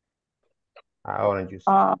orange juice?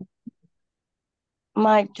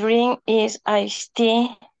 My drink is iced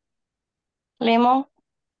tea, lemon,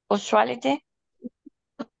 usuality.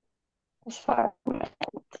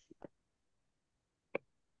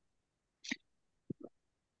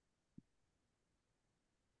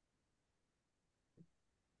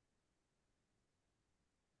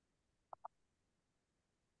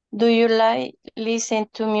 Do you like listen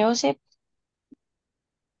to music?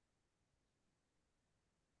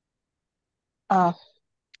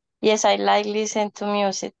 Yes, I like listen to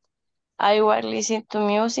music. I was listening to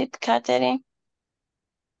music, Catherine.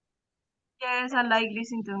 Yes, I like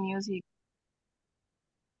listening to music.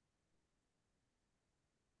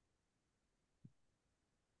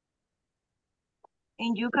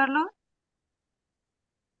 And you, Carlos?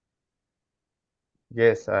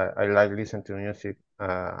 Yes, I like listen to music.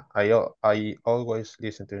 I always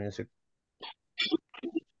listen to music.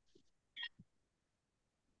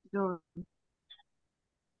 Yo.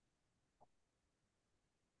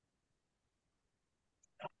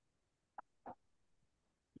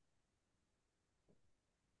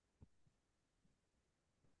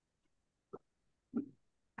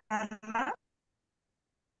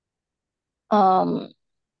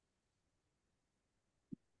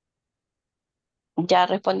 Ya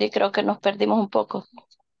respondí, creo que nos perdimos un poco.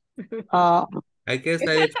 I guess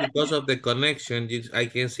that it's because of the connection. I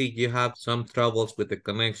can see you have some troubles with the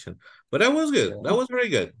connection. But that was good. That was very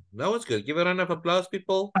good. That was good. Give it a round of applause,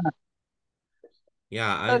 people.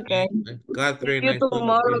 Yeah, Okay. I Catherine, See you I saw that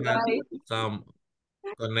tomorrow, you had guys. some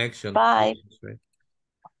connection Bye. problems, right?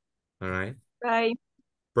 All right. Bye.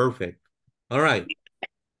 Perfect. All right.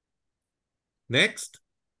 Next.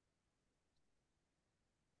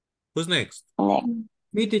 Who's next?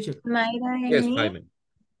 Mi teacher. Mayra Yes, and me. Jaime.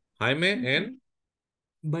 Jaime and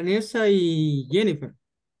Vanessa y Jennifer.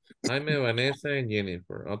 Jaime, Vanessa, and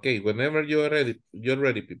Jennifer. Okay, whenever you're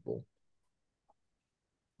ready, people.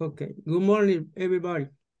 Okay. Good morning, everybody.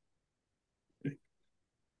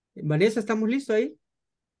 Vanessa, ¿estamos listos ahí?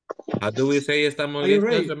 How do we say estamos Are you listos?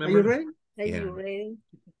 ready? Are you Remember? ready? Are Yeah. you ready?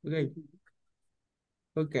 Okay.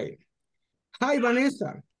 Okay. Hi,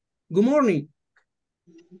 Vanessa. Good morning.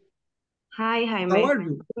 Hi, Jaime. How are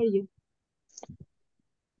you? How are you?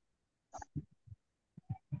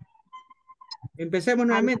 Empecemos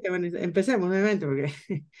nuevamente, Vanessa. Empecemos nuevamente porque.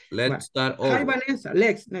 Let's start Hi, over. Vanessa.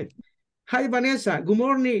 Next. Hi, Vanessa. Good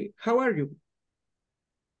morning. How are you?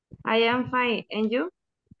 I am fine. And you?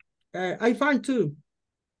 I'm fine too.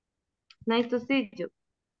 Nice to see you.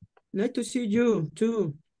 Nice to see you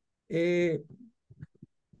too.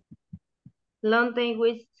 Long time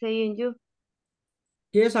with seeing you.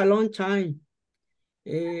 Yes, a long time.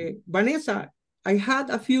 Vanessa, I had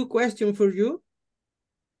a few questions for you.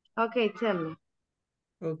 Okay, tell me.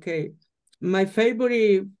 Okay. My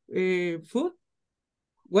favorite food?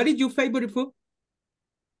 What is your favorite food?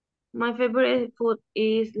 My favorite food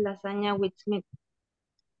is lasagna with meat.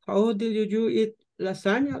 How did you eat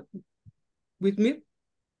lasagna with meat?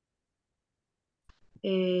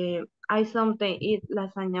 I sometimes eat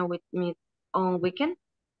lasagna with meat on weekend.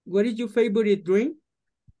 What is your favorite drink?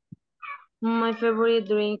 My favorite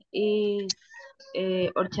drink is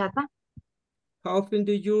horchata. How often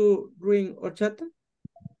do you drink horchata?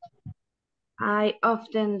 I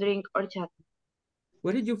often drink horchata.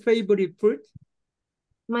 What is your favorite fruit?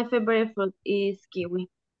 My favorite fruit is kiwi.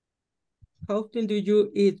 How often do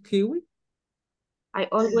you eat kiwi? I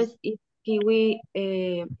always eat kiwi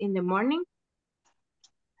in the morning.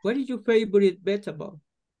 What is your favorite vegetable?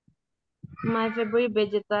 My favorite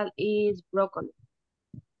vegetable is broccoli.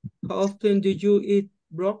 How often do you eat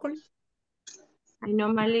broccoli? I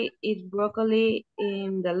normally eat broccoli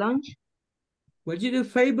in the lunch. What is your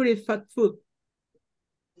favorite fast food?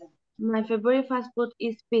 My favorite fast food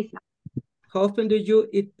is pizza. How often do you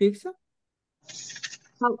eat pizza?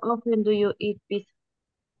 How often do you eat pizza?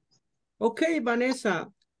 Okay,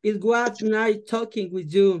 Vanessa, it was nice talking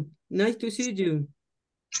with you. Nice to see you.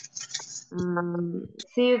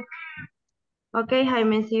 See you. Okay,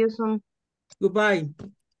 Jaime, see you soon. Goodbye.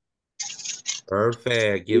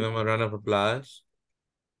 Perfect. Give him a round of applause.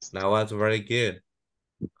 That was very good.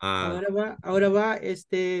 Ahora va,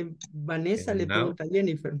 Vanessa le And now? pregunta a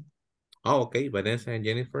Jennifer. Oh, okay. Vanessa and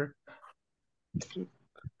Jennifer.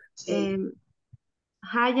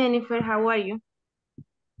 Hi, Jennifer, how are you?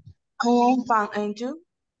 I am fine, and you?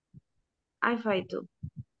 I fine too.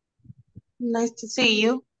 Nice to see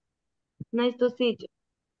you. Nice to see you.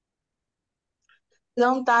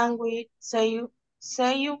 Long time we say you.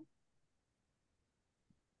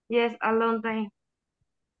 Yes, a long time.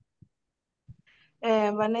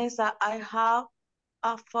 Vanessa, I have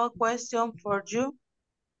a full question for you.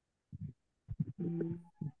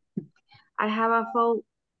 I have a full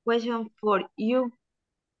question for you.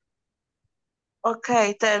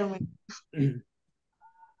 Okay, tell me.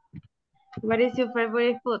 What is your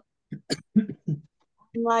favorite food?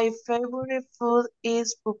 My favorite food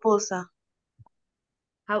is pupusa.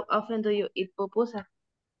 How often do you eat pupusa?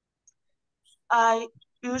 I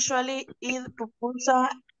usually eat pupusa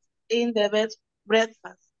in the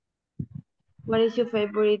breakfast. What is your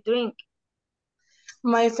favorite drink?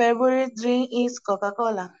 My favorite drink is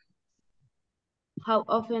Coca-Cola. How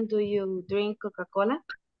often do you drink Coca-Cola?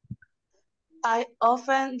 I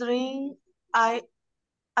often drink, I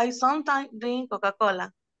sometimes drink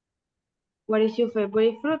Coca-Cola. What is your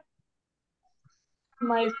favorite fruit?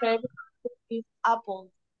 My favorite fruit is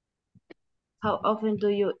apple. How often do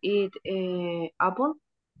you eat apple?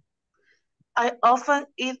 I often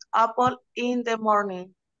eat apple in the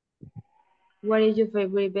morning. What is your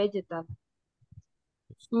favorite vegetable?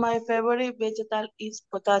 My favorite vegetable is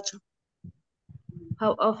potato.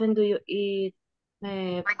 How often do you eat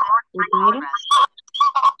potato?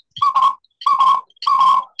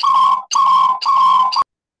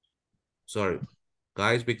 Sorry.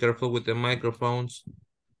 Guys, be careful with the microphones.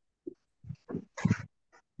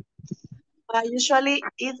 I usually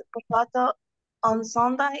eat potato on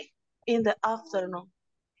Sunday in the afternoon.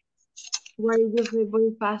 What is your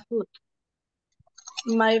favorite fast food?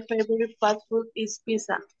 My favorite fast food is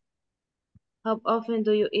pizza. How often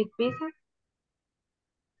do you eat pizza?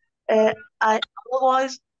 I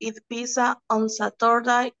always eat pizza on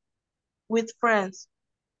Saturday with friends.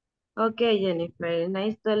 Okay, Jennifer.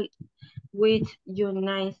 Nice to meet you.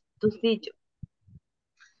 Nice to see you.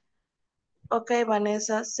 Okay,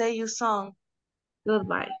 Vanessa, say you song.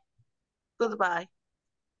 Goodbye. Goodbye.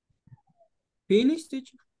 Finish,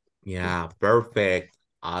 teacher? Yeah, perfect.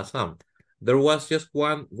 Awesome. There was just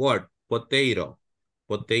one word, potato.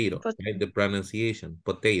 Potato, right? The pronunciation,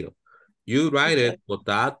 potato. You write Okay. it,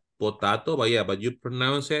 potato, but yeah, but you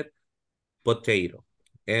pronounce it potato.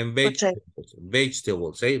 And Potato.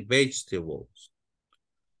 vegetables, say vegetables.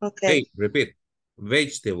 Okay. Hey, repeat,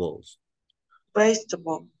 vegetables.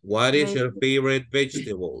 Vegetable. What is your favorite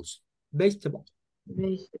vegetables? Vegetable.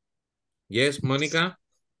 Yes, Monica?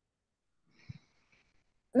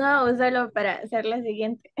 No, solo para hacer la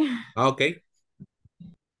siguiente. Okay.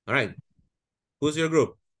 All right. Who's your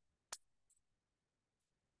group?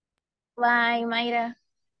 Bye, Mayra.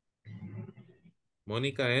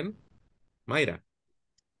 Monica and Mayra.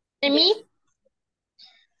 Me?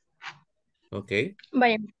 Okay.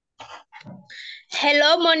 Vaya.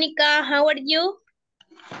 Hello, Monica. How are you?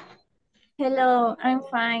 Hello, I'm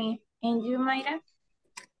fine. And you, Mayra?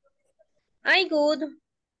 I'm good.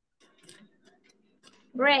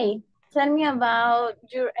 Great. Tell me about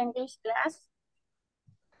your English class.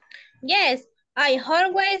 Yes, I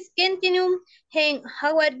always continue. And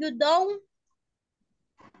how are you doing?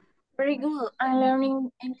 Very good. I'm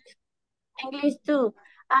learning English too.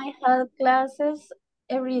 I have classes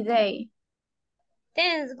every day.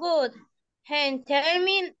 That's good. And tell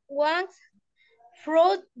me what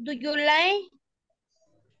fruit do you like?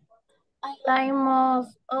 I like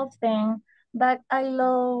most of them, but I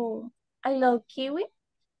love kiwi.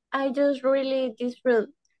 I just really this fruit.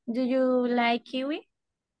 Do you like kiwi?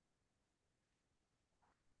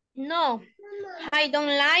 No, I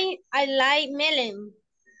don't like. I like melon.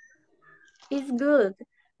 It's good.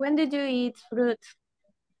 When did you eat fruit?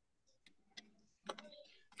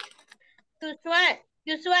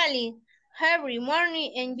 Usually, every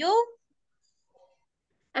morning. And you?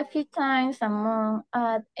 A few times a month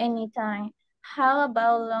at any time. How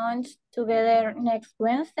about lunch together next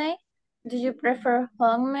Wednesday? Do you prefer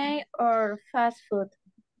homemade or fast food?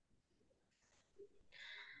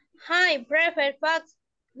 I prefer fast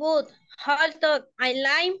food. Hot dog. I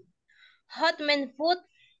like hot man food.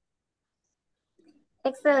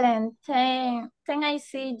 Excellent. Then I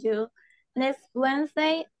see you. Next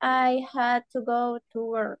Wednesday, I had to go to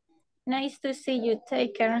work. Nice to see you.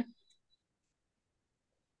 Take care.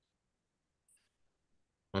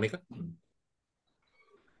 Monica?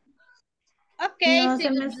 Okay, No, so se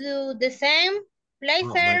me... you do the same. Oh,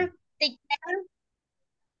 Mayra. Pleasure. Take care.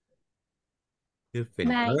 You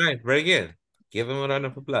finished. All Bye. right, very good. Give him a round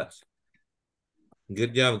of applause.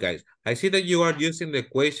 Good job, guys. I see that you are using the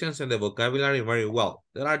equations and the vocabulary very well.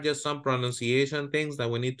 There are just some pronunciation things that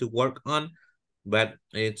we need to work on, but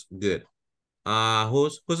it's good.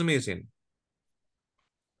 Who's missing?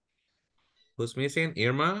 Who's missing?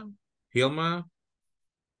 Irma? Hilma?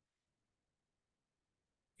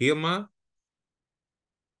 Hilma?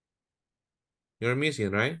 You're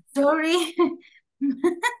missing, right? Sorry.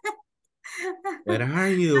 Where are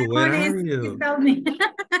you? My Where phone are is you? tell me.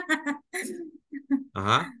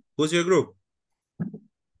 Who's your group?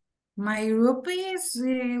 My group is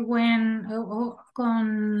when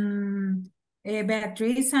con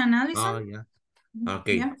Beatriz and Oh, Allison. yeah.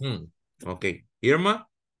 Okay. Yeah. Okay. Irma?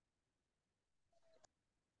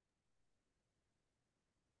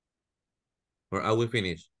 Or are we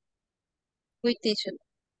finished? We teacher.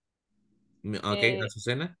 Okay,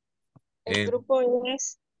 Azucena. El And grupo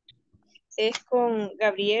es con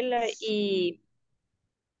Gabriela y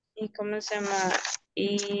 ¿cómo se llama?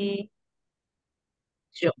 Y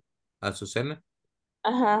yo. Azucena.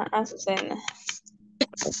 Ajá, Azucena.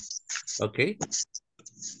 Okay.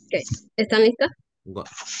 Okay. ¿Están listas?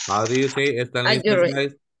 How do you say están Are you listos, ready?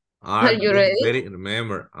 guys? Are you ready? ready?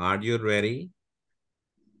 Remember, are you ready?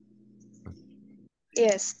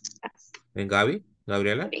 Yes. And Gaby?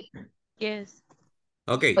 Gabriela? Yes.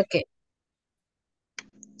 Okay. Okay.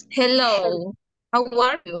 Hello. How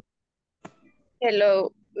are you?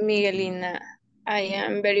 Hello, Miguelina. I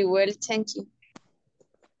am very well, thank you.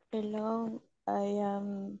 Hello, I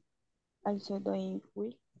am also doing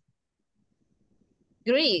well.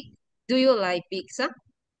 Great. Do you like pizza?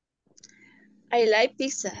 I like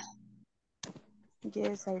pizza.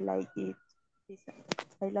 Yes, I like it. Pizza.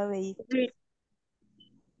 I love it.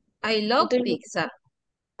 I love Do you, pizza.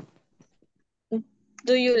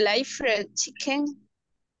 do you like fried chicken?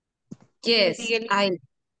 Yes, Miguelina?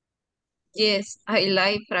 I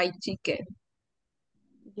like fried chicken.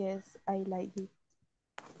 Yes, I like it.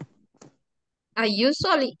 I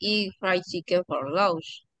usually eat fried chicken for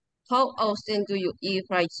lunch. How often do you eat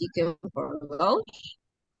fried chicken for lunch?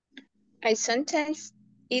 I sometimes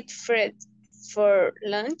eat fried for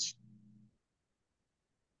lunch.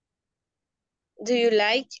 Do you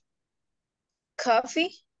like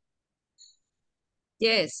coffee?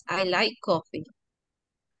 Yes, I like coffee.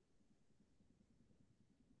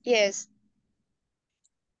 Yes,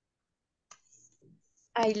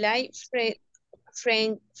 I like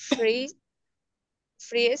French fries,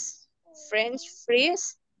 French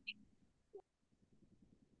fries.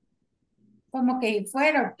 Como que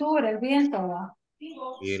fuera octubre, el viento va.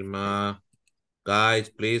 Irma. Guys,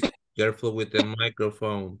 please, careful with the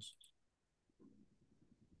microphones.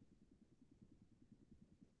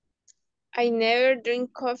 I never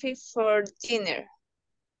drink coffee for dinner.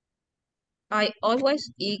 I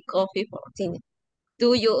always eat coffee for dinner.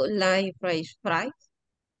 Do you like French fries?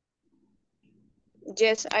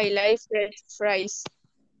 Yes, I like French fries.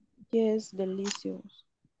 Yes, delicious.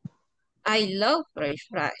 I love French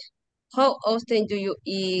fries. How often do you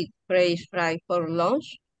eat French fries for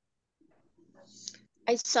lunch?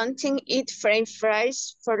 I sometimes eat French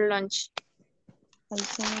fries for lunch. I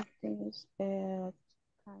sometimes eat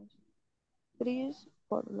fries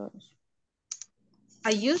for lunch.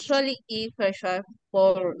 I usually eat French fries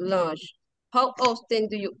for lunch. How often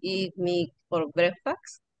do you eat meat for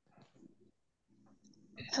breakfast?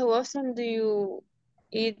 How often do you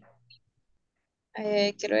eat?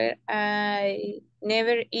 Quiero ver, I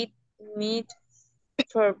never eat meat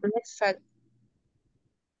for breakfast.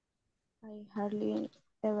 I hardly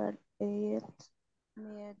ever eat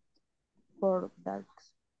meat for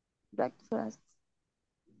breakfast.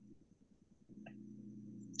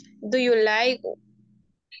 Do you like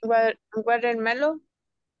watermelon?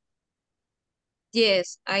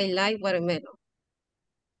 Yes, I like watermelon.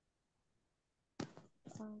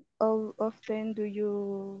 How often do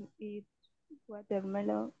you eat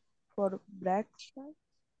watermelon for breakfast?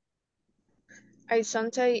 I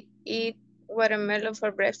sometimes eat watermelon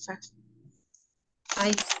for breakfast.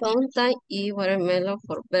 I sometimes eat watermelon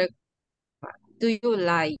for breakfast. Do you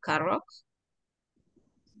like carrots?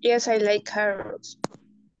 Yes, I like carrots.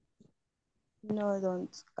 No, don't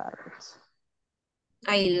carrots.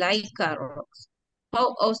 I like carrots.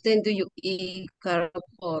 How often do you eat carrots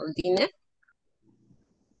for dinner?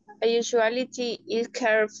 I usually eat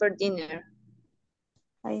carrot for dinner.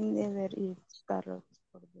 I never eat carrots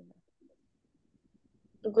for dinner.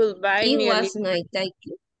 Goodbye, It was Miguelina. nice. Thank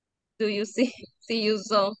you. Do you see you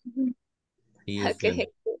soon? Okay. Houston.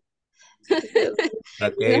 Goodbye,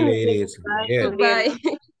 Okay, Miguelina. ladies. Goodbye, Good. Goodbye.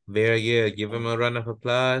 Gabriela. Very good. Give them a round of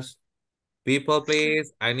applause. People,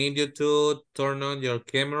 please, I need you to turn on your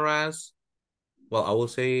cameras. Well, I will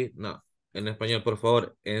say no. En español, por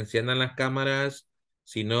favor, enciendan las cámaras.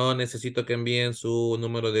 Si no, necesito que envíen su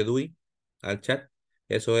número de DUI al chat.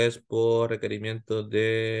 Eso es por requerimiento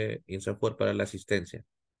de INSAFORP para la asistencia.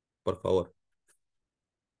 Por favor.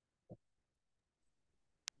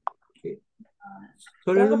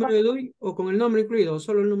 ¿Solo el número de DUI o con el nombre incluido o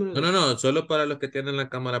solo el número No, de no, DUI? no, solo para los que tienen la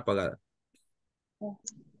cámara apagada.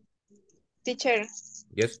 Teacher,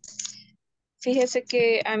 Yes. fíjese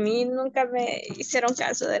que a mí nunca me hicieron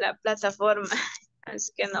caso de la plataforma,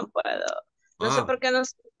 así que no puedo. No sé Ah, por qué no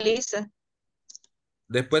se utiliza.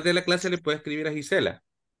 después de la clase le puede escribir a Gisela.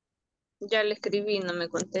 Ya le escribí, no me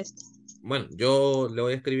contesta. Bueno, yo le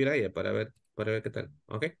voy a escribir a ella para ver qué tal.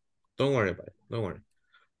 ¿Ok? Don't worry about it. Don't worry.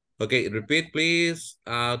 Okay, repeat, please.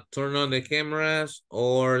 Turn on the cameras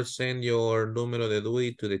or send your número de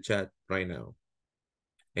DUI to the chat right now.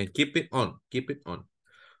 And keep it on. Keep it on.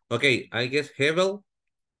 Okay, I guess Hevel,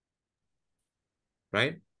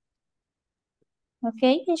 right?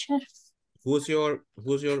 Okay, teacher. Who's your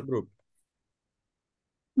group?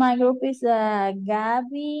 My group is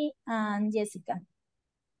Gabby and Jessica.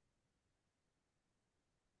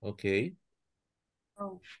 Okay.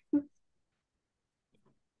 Oh.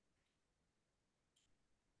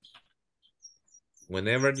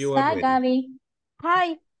 Whenever you are Hi, ready. Gabby.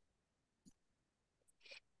 Hi.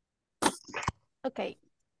 Okay.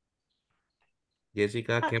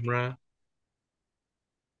 Jessica, camera.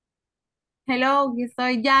 Hello, aquí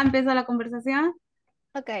estoy. ¿Ya empezó la conversación?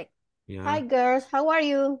 Okay. Yeah. Hi, girls. How are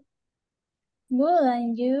you? Good,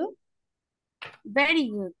 and you? Very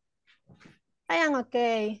good. I am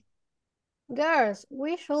okay. Girls,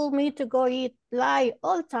 we should meet to go eat live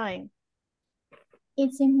all time.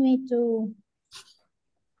 It's in me too.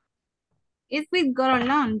 If we go to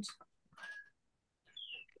lunch.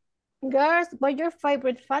 Girls, what's your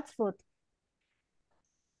favorite fast food?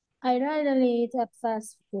 I rather eat a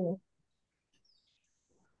fast food.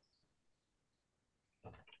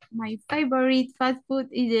 My favorite fast food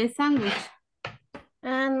is a sandwich.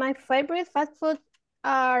 And my favorite fast food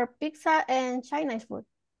are pizza and Chinese food.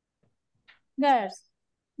 Girls,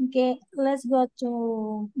 okay, let's go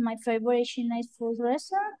to my favorite Chinese food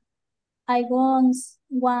restaurant. I once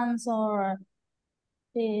or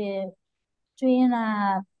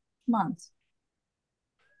 3.5 months.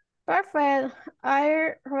 Perfect.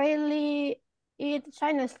 I really eat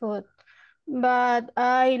Chinese food, but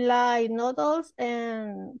I like noodles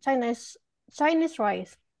and Chinese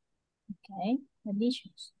rice. Okay,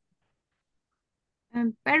 delicious.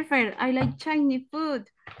 Perfect. I like Chinese food.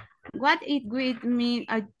 What eat with me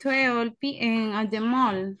at 12 p.m. at the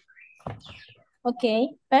mall? Okay,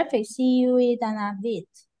 perfect. See you in a bit.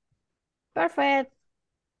 Perfect.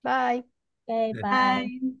 Bye. Okay, Bye.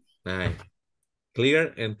 bye. Nice.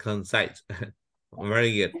 Clear and concise.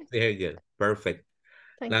 Very good. Very good. Perfect.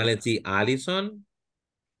 Thank Now you. let's see. Allison.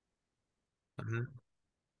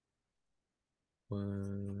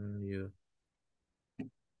 You.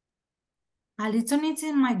 Alison is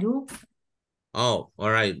in my group. Oh,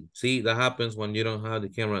 all right. See, that happens when you don't have the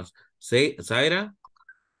cameras. Say, Zaira,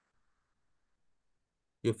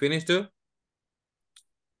 you finished too?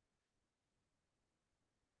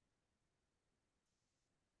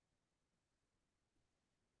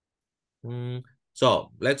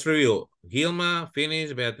 So let's review. Hilma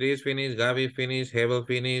finished, Beatriz finished, Gaby finished, Hebel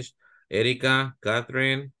finished, Erika,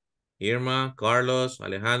 Catherine, Irma, Carlos,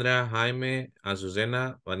 Alejandra, Jaime,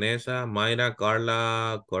 Azucena, Vanessa, Mayra,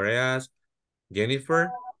 Carla, Correas,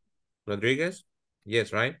 Jennifer Rodriguez.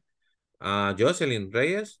 Yes, right? Jocelyn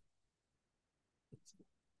Reyes.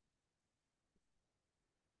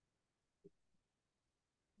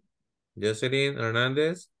 Jocelyn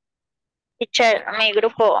Hernandez. Teacher, mi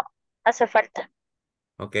grupo hace falta.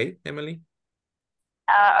 Okay, Emily.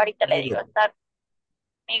 Ahorita le Mi digo, grupo.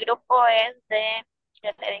 mi grupo es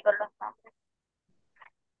ya te digo los nombres,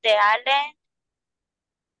 de Ale,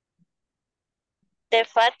 de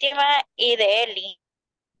Fátima y de Eli.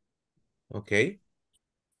 Okay.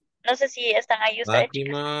 No sé si están ahí ustedes,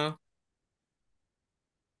 chicas. Fátima.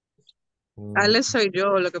 Ale soy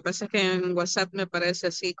yo, lo que pasa es que en WhatsApp me parece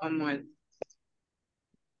así como él.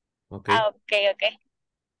 Okay. Ok, ok.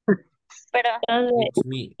 Pero, It's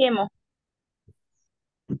me. Quemo.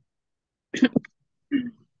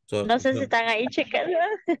 So, No sé si están ahí, chicas.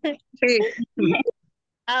 Sí.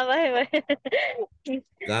 Vale, vale.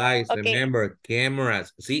 guys, Ok, remember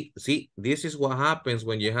cameras. See, this is what happens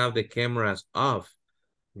when you have the cameras off.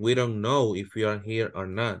 We don't know if you are here or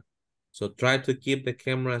not. So try to keep the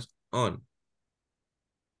cameras on.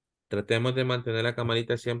 Tratemos de mantener la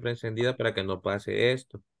camarita siempre encendida para que no pase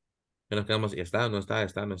esto. Que nos quedamos, está, no está,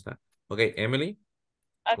 está, no está. Okay, Emily,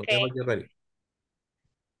 whenever ok. you're ready.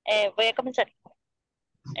 Voy a comenzar.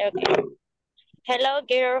 Okay. Hello,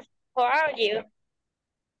 girl. How are you?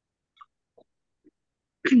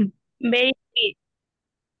 Very good.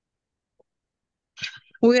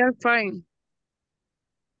 We are fine.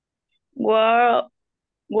 Where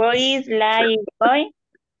is like going?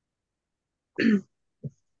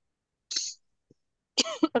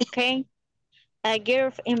 Okay. A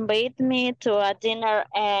girl invited me to a dinner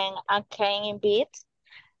and I can invite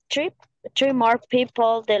three, three more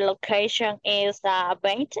people. The location is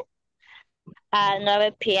 20 at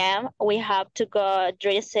 9 p.m. We have to go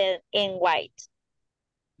dressed in white.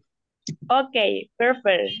 Okay,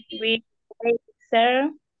 perfect. We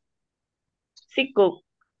serve seafood.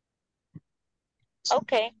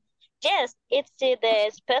 Okay. Yes, it's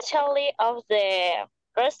the specialty of the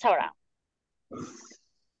restaurant.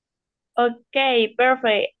 Okay,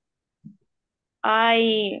 perfect.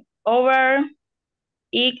 I over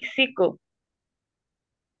eat seafood.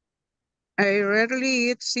 I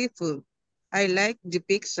rarely eat seafood. I like the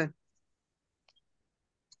pizza.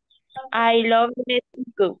 I love the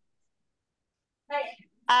seafood.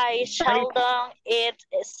 I seldom eat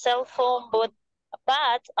cell phone, but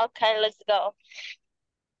okay, let's go.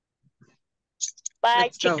 Bye,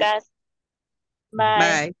 Let's go. chicas. Bye.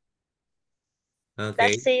 Bye. Okay.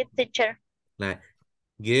 That's it, teacher. Like,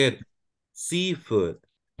 good. Seafood.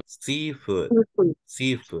 Seafood.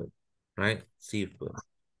 Seafood. Right? Seafood.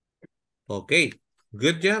 Okay.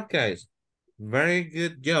 Good job, guys. Very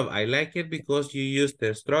good job. I like it because you use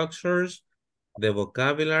the structures, the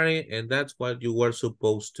vocabulary, and that's what you were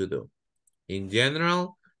supposed to do. In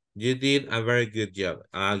general, you did a very good job.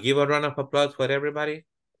 Give a round of applause for everybody.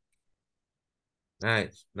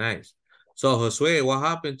 Nice, nice. So Josue, what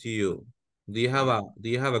happened to you? Do you have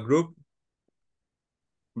a group?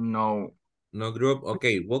 No. No group?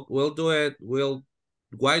 Okay, we'll do it.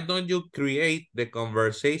 Why don't you create the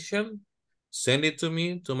conversation? Send it to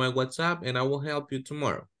me to my WhatsApp and I will help you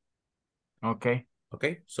tomorrow. Okay.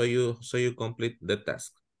 Okay, so you complete the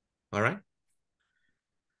task. All right.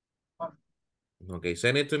 Okay,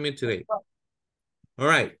 send it to me today. All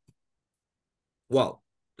right. Well,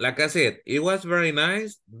 like I said, it was very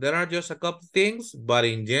nice. There are just a couple things, but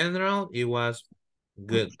in general, it was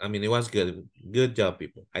good. I mean, it was good. Good job,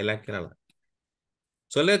 people. I like it a lot.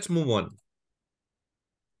 So let's move on.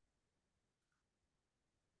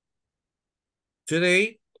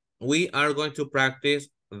 Today, we are going to practice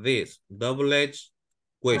this double-edged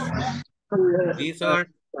question. These are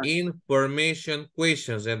information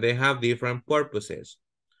questions and they have different purposes.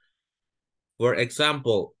 For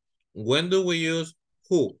example, when do we use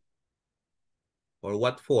who? Or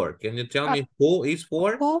what for? Can you tell me who is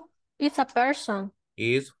for? Who is a person?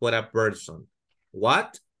 Is for a person.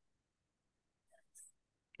 What?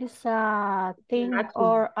 Is a thing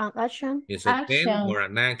or an action? Is a thing or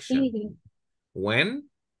an action. When?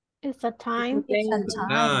 It's a time.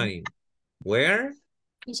 Time. Where?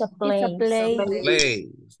 It's a It's a place. place.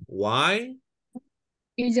 Place. Why?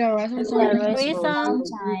 Is the reason It's a something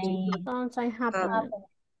reason. Something happened.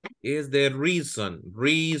 Is the reason.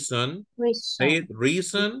 Reason. Say it.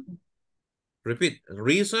 Reason. Repeat.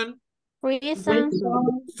 Reason. Reason.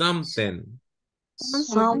 Something. Something.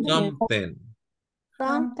 Something.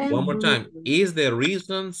 Something. One more time. Is the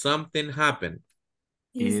reason something happened?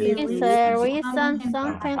 Is the reason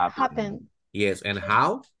something happened. Yes. And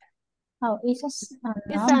how? How is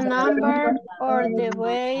It's a number or the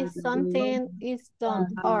way something is done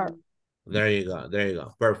or. There you go. There you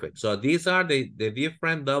go. Perfect. So these are the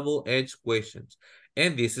different double-edged questions.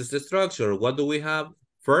 And this is the structure. What do we have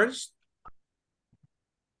first?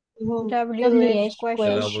 WH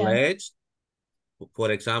question. Double-edged.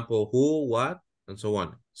 For example, who, what, and so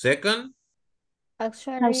on. Second?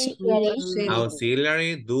 Auxiliary,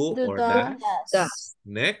 do or does.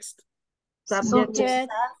 Next?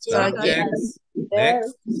 Subject. Subject.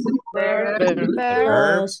 Next? Verb.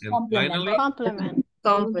 And finally? Complement.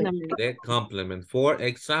 The complement. For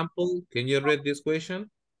example, can you read this question?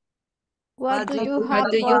 What do you have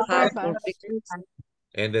for breakfast?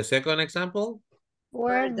 And the second example?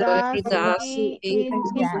 Where does he eat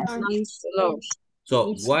his lunch?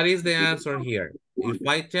 So what is the answer here? If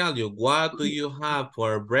I tell you, what do you have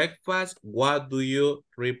for breakfast? What do you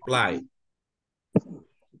reply?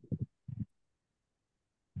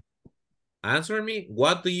 Answer me.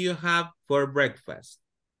 What do you have for breakfast?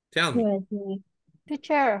 Tell me.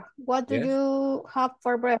 Teacher, what do you have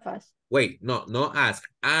for breakfast? Wait, no ask.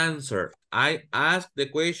 Answer. I ask the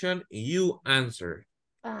question, you answer.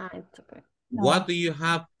 It's okay. What do you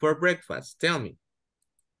have for breakfast? Tell me.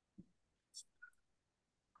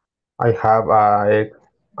 I have egg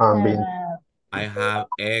and beans. I have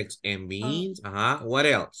eggs and beans. What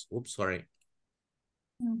else? Oops, sorry.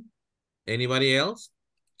 Anybody else?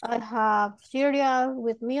 I have cereal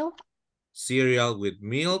with milk. Cereal with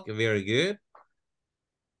milk. Very good.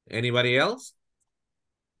 Anybody else?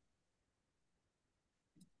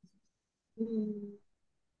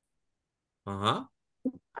 I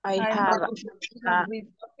I have have with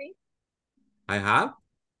coffee. I have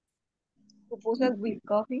Pupusas with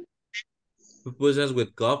coffee. pupusas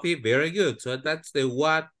with coffee. Very good. So that's the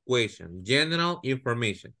what question. General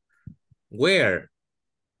information. Where?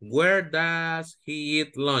 Where does he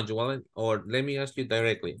eat lunch? Well, or let me ask you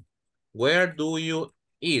directly. Where do you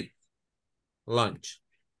eat lunch?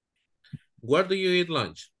 Where do you eat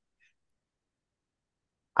lunch?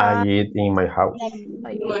 I eat in my house.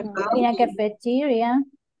 In a cafeteria.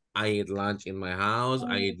 I eat lunch in my house.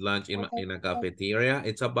 I eat lunch in a cafeteria.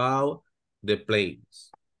 It's about the place,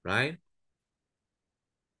 right?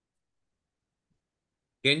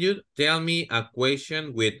 Can you tell me a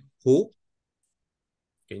question with who?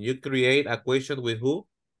 Can you create a question with who?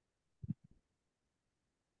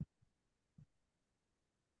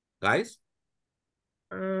 Guys?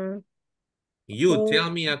 You tell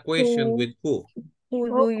me a question with who? Who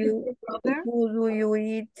do you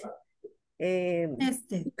eat?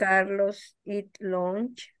 Carlos eat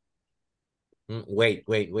lunch. Wait.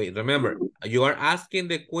 Remember, you are asking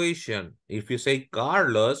the question. If you say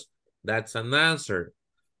Carlos, that's an answer.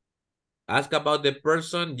 Ask about the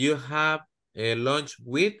person you have a lunch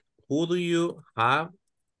with. Who do you have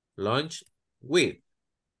lunch with?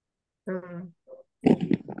 And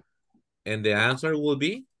the answer will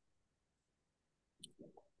be?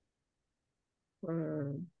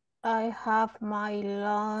 I have my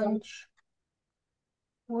lunch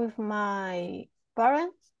with my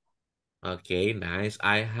parents. Okay, nice.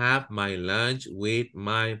 I have my lunch with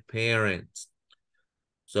my parents.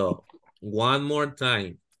 So, one more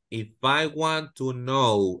time. If I want to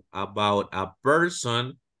know about a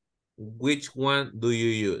person, which one do you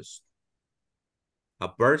use? A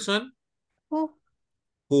person? Who?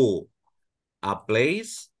 Who? A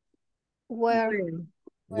place? Where?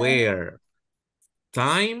 Where?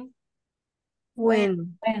 Time?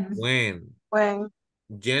 When? When?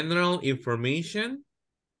 General information?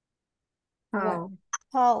 How?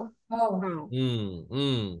 How?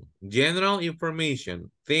 General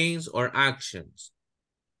information, things or actions.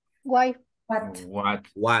 Why? What?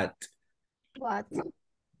 What? What?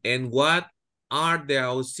 And what are the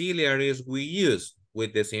auxiliaries we use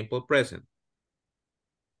with the simple present?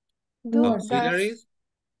 Do, Auxiliaries?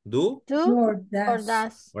 Do? Do or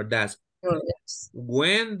does? Or does?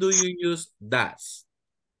 When do you use does?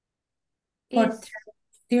 Is.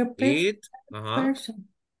 It?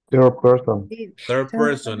 Third person. Third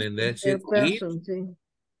person, and that's it. It?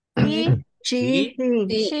 He. He?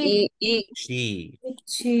 She.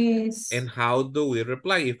 She. And how do we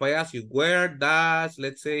reply? If I ask you, where does,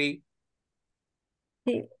 let's say,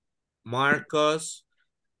 Marcos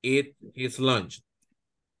eat his lunch?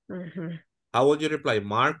 How would you reply?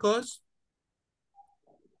 Marcos?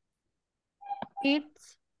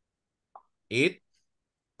 Eat?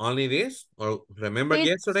 Only this? Or remember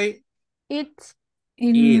yesterday? It's.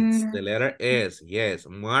 Eats. The letter S. Yes.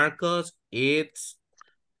 Marcos eats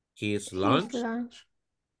his lunch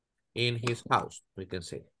in his house, we can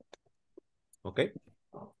say. Okay?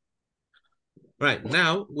 Right.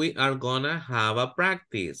 Now we are gonna have a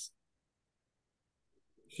practice.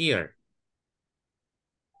 Here.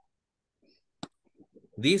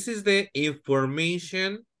 This is the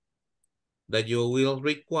information that you will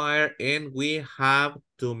require, and we have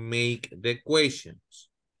to make the questions.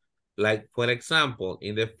 Like, for example,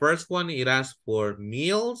 in the first one, it asks for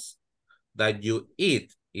meals that you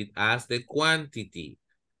eat. It asks the quantity.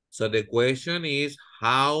 So the question is,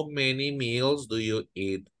 how many meals do you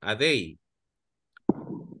eat a day?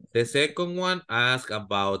 The second one asks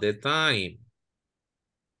about the time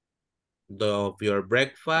of your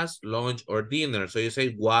breakfast, lunch, or dinner. So you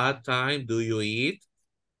say, what time do you eat?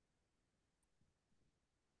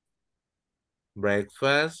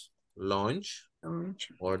 Breakfast, lunch,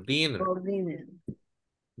 or dinner.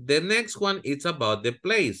 The next one is about the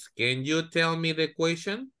place. Can you tell me the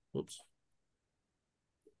question? Oops.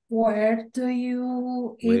 Where do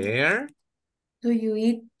you eat? Where Do you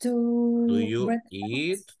eat do you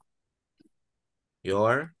eat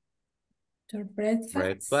your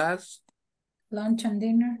breakfast, lunch and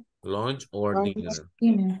dinner? lunch, or dinner?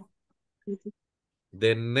 Dinner.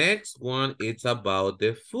 The next one is about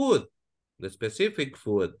the food, the specific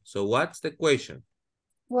food. So what's the question?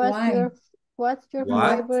 What's your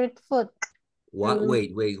favorite food? What?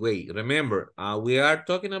 Wait. Remember, we are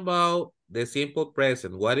talking about the simple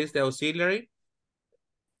present. What is the auxiliary?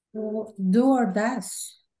 Do or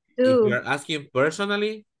does. If you're asking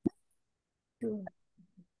personally, Do.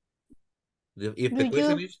 if Do the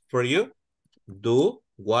question you? is for you,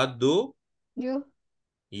 what do You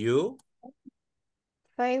you?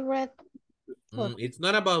 favorite food? It's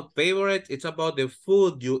not about favorite, it's about the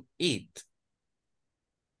food you eat.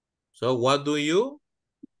 So what do you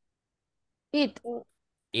Eat.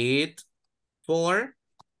 eat for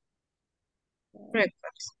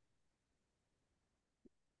Breakfast.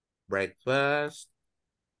 breakfast,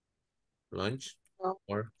 lunch,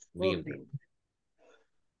 or dinner?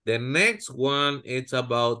 The next one, it's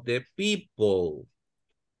about the people.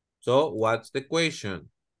 So what's the question?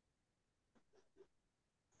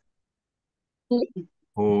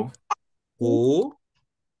 Who? Who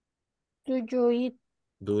Do you eat?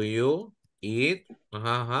 do you eat?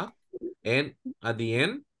 And at the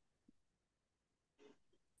end,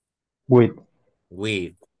 With.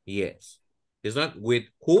 with. Yes. It's not with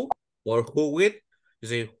who or who with. You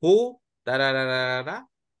say who, da da da da da, da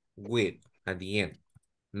with at the end.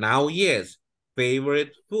 Now, yes,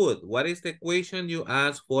 favorite food. What is the question you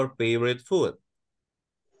ask for favorite food?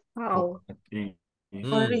 How? Mm.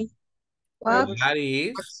 What? What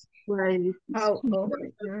is How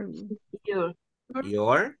often? Your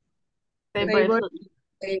your favorite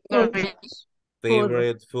food.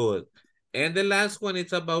 favorite food? And the last one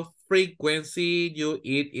is about frequency you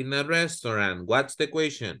eat in a restaurant. What's the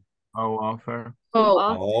question? How often? How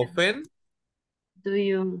How often do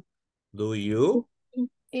you do you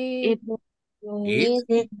Eat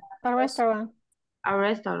eat a restaurant. a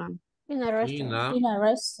restaurant? In a in restaurant. a In a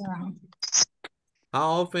restaurant.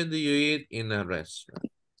 how often do you eat in a restaurant?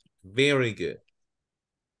 Very good.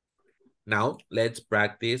 Now, let's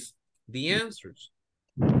practice the answers.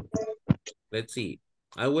 Let's see.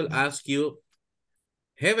 I will ask you,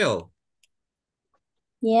 Hebel,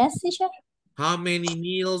 Yes, teacher. how many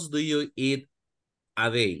meals do you eat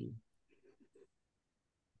a day?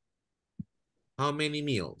 How many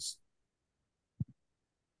meals?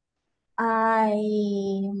 I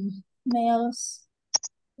meals.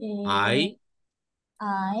 I,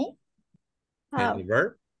 I and the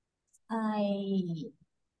verb. I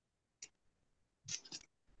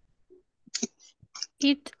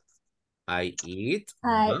Eat. I eat.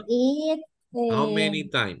 I eat. How many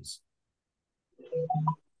times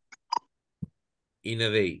in a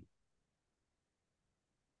day?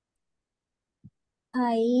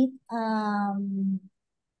 I eat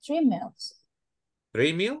 3 meals.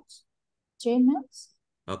 3 meals? 3 meals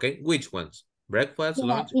Okay, which ones? Breakfast,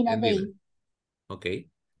 lunch, in a and day. dinner. Okay,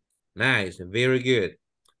 nice, very good.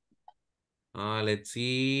 Let's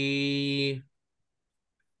see.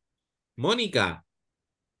 Monica.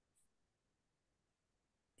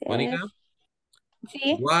 Monica,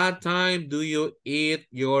 Sí. what time do you eat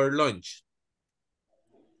your lunch?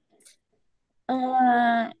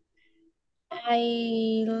 Uh, I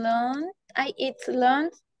eat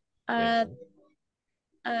lunch at Okay.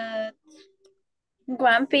 at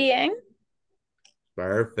 1 p.m.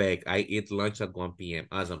 Perfect. I eat lunch at 1 p.m.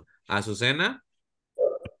 Awesome. Azucena?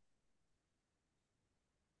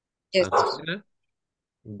 Yes. Azucena?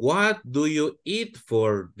 What do you eat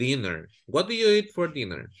for dinner? What do you eat for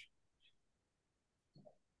dinner?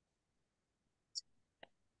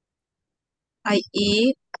 I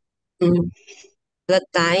eat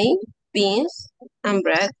plantain, beans, and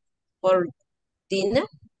bread for dinner.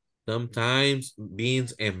 Sometimes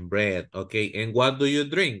beans and bread. Okay. And what do you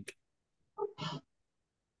drink?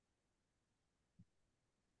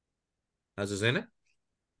 Azucena?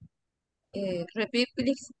 Repeat,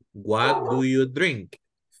 please. What do you drink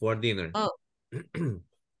for dinner? Oh,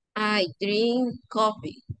 I drink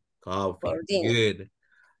coffee Coffee. for dinner. Good.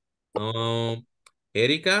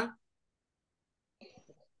 Erika?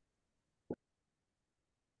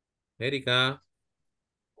 Erika?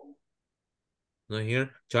 Not here.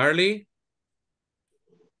 Charlie?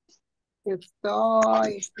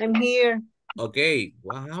 I'm here. Okay.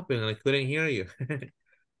 What happened? I couldn't hear you.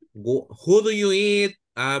 Who do you eat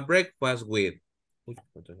breakfast with?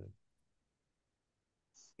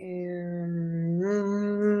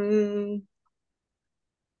 Um,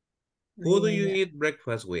 Who do you eat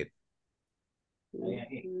breakfast with?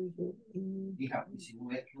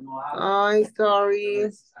 I'm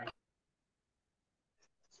sorry.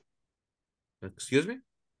 Excuse me?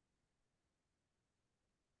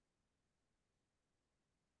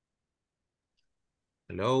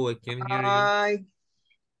 Hello, I can't hear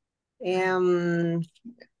you.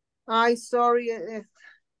 I sorry.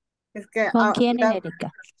 Es que ¿Con quién,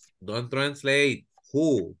 Erika? Don't translate.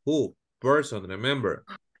 Who? Person, remember.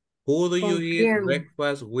 Who do you ¿Con eat quién?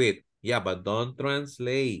 breakfast with? Yeah, but don't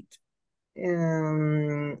translate.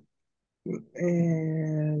 Um,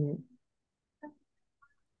 um,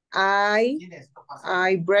 I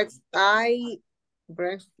I breakfast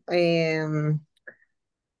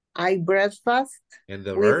And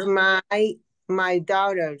the with verb? my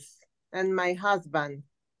daughters and my husband.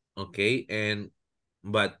 Okay,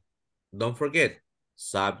 but don't forget,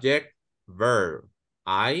 subject, verb.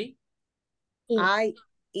 I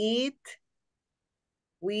eat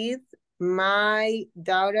with my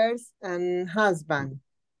daughters and husband.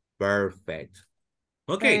 Perfect.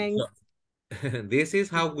 Okay, Thanks. so this is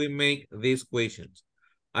how we make these questions.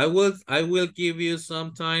 I will give you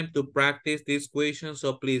some time to practice these questions,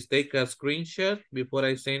 so please take a screenshot before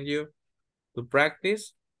I send you to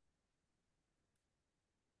practice.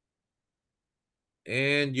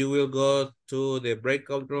 And you will go to the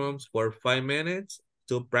breakout rooms for 5 minutes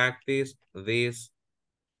to practice these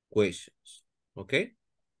questions. Okay?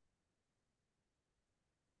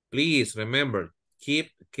 Please remember,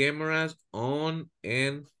 keep cameras on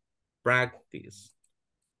and practice.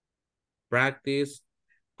 Practice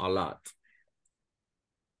a lot.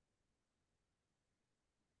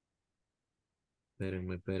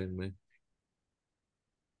 Espérenme.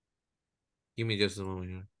 Give me just a moment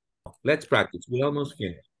here. Let's practice. We almost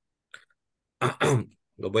finished.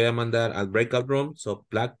 Lo voy a mandar al breakout room. So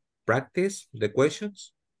practice the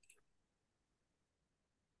questions.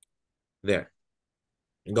 There.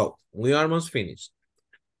 Go. We almost finished.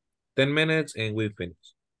 10 minutes and we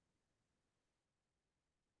finish.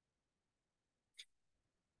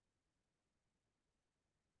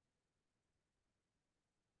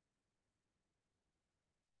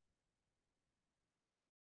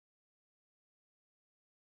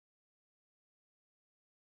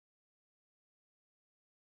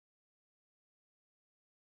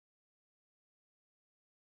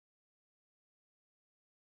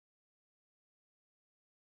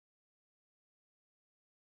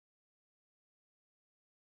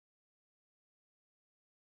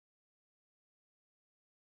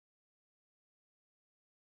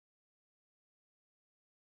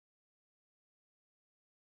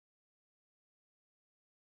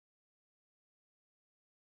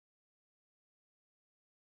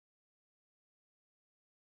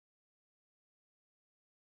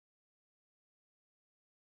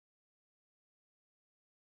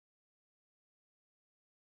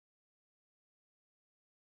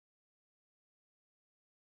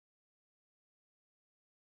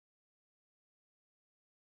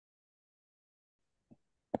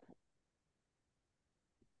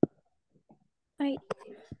 Ay,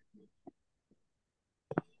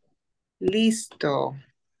 Listo.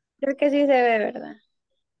 creo que sí se ve, ¿verdad?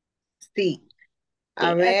 Sí.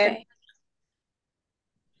 A Sí, ver,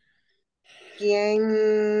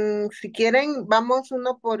 ok. si quieren, vamos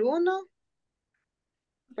uno por uno,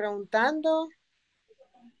 preguntando.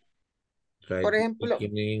 Try Por to speak ejemplo,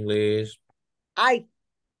 in English. ay.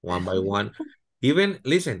 One by one. Even,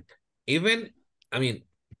 listen, I mean,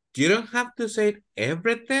 you don't have to say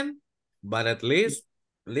everything, but at least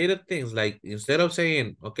little things like instead of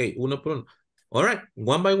saying, okay, uno por uno. All right,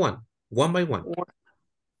 one by one, one by one.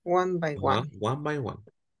 One by one. One by one.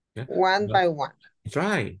 Yeah. One by one.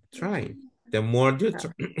 Try. The more you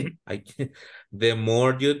try, the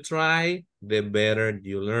more you try, the better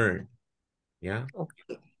you learn. Yeah.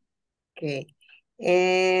 Okay.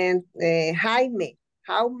 And Jaime,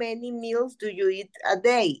 how many meals do you eat a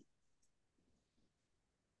day?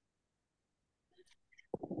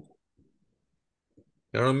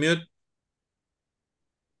 You're on mute.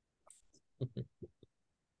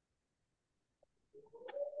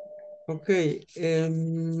 Ok.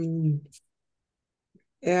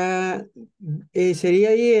 Sería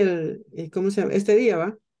ahí ¿cómo se llama? Este día,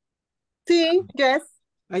 ¿va? Sí, yes.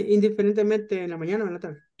 Indiferentemente en la mañana o en la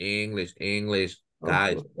tarde. English, Oh,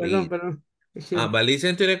 guys, please. perdón. Sí. But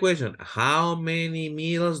listen to the question. How many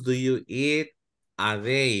meals do you eat a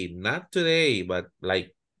day? Not today, but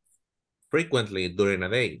like frequently during a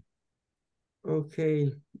day.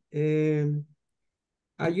 Okay.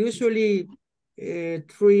 I usually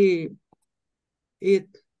three eat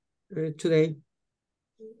today.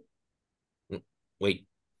 Wait,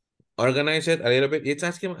 organize it a little bit. It's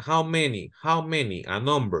asking how many, a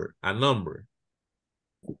number.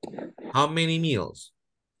 How many meals?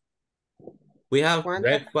 We have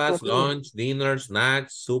breakfast, lunch, dinner,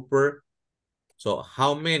 snacks, supper. So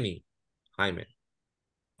how many, Jaime?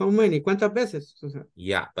 How many? ¿Cuántas veces? O sea,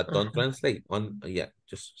 Yeah, but don't translate. Yeah,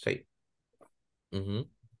 just say.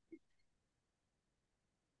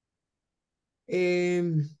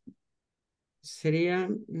 Sería...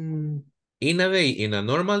 In a day, in a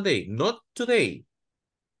normal day, not today.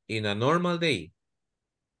 In a normal day.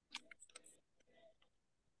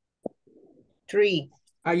 Three.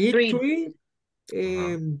 I eat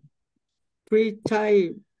three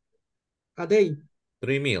times a day.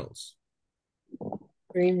 3 meals.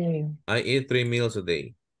 3 meals. I eat 3 meals a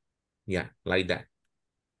day. Yeah, like that.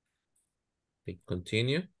 Okay,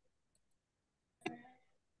 continue.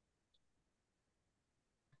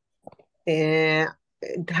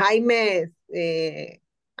 Jaime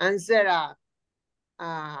answer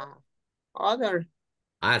other.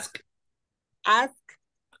 Ask. Ask.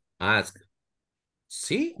 Ask.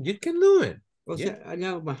 See, you can do it. O sea,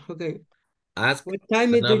 añado más, okay. Ask What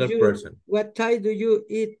time another person. What time do you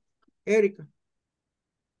eat, Erica?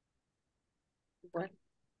 What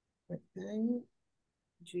time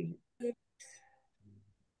do you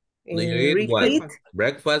Do you eat what? repeat?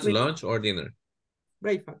 Breakfast, lunch, or dinner?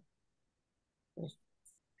 Breakfast.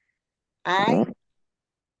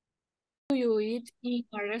 Do you eat in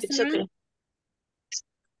a It's restaurant? okay.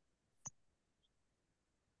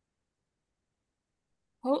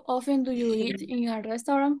 How often do you eat in a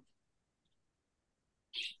restaurant?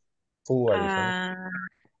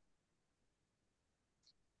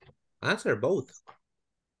 Answer both.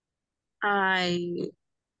 I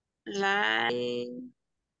like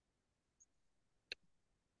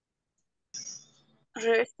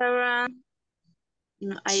restaurant.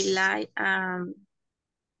 No, I like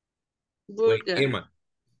Wait, burger. Irma.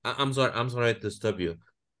 I'm sorry to stop you.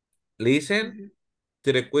 Listen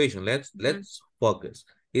to the question. Let's focus.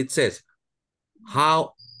 It says,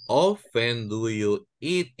 how often do you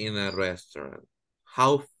eat in a restaurant?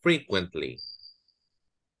 How frequently?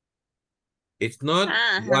 It's not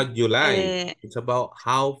what you like. It's about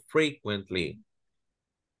how frequently.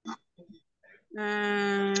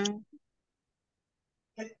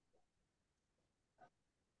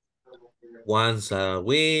 Once a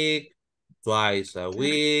week, twice a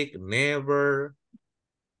week, never.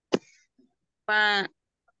 Once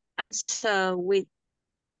a week.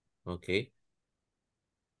 Okay.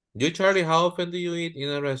 You, Charlie, how often do you eat in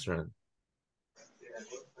a restaurant?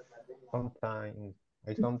 Sometimes,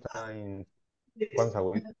 sometimes once a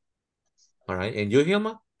week. All right. And you,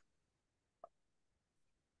 Hilma?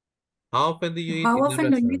 How often do you eat How in a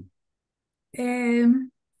often do restaurant?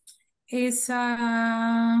 you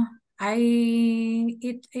I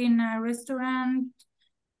eat in a restaurant.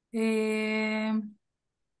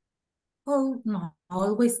 Oh no,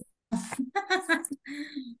 always.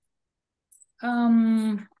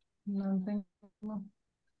 No tengo.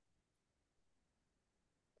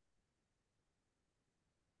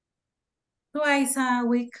 Twice a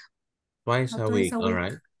week. Twice a Twice week. a All week.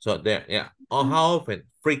 right. So there, yeah. Oh, how often?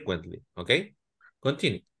 Frequently. Okay.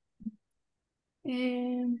 Continue.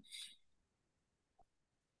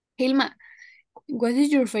 Hilma, what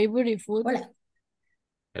is your favorite food? Hola.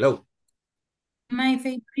 Hello. My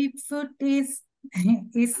favorite food is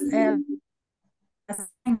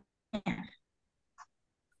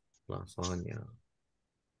Lasagna.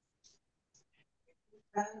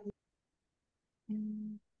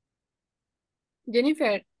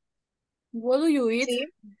 Jennifer, what do you eat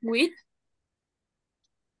with?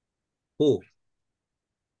 Who?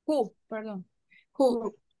 Who? Pardon.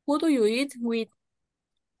 Who do you eat with?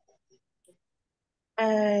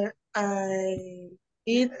 I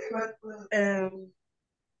eat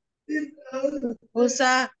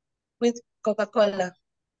pusa with Coca-Cola.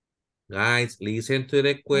 Guys, listen to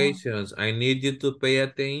the questions. I need you to pay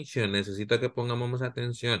attention. Necesito que pongamos más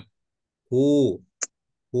atención. Who?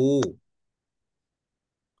 Who?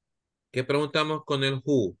 ¿Qué preguntamos con el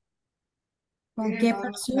who? ¿Con qué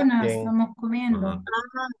personas estamos comiendo?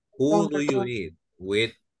 Who do you eat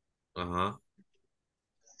with?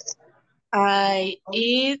 I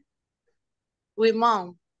eat with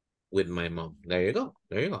mom. With my mom. There you go.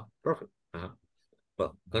 There you go. Perfect.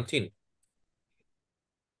 Well, continue.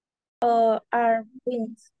 Are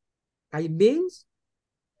beans. I beans.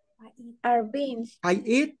 Are beans. I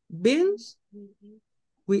eat beans.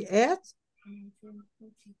 We eat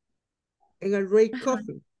and I drink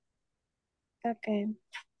coffee. Okay.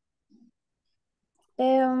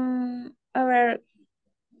 A ver,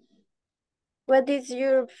 what is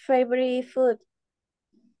your favorite food?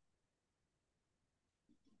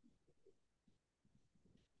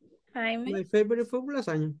 Jaime? My favorite food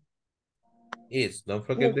lasagna. Is, don't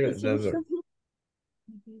forget the verb.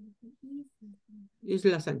 Is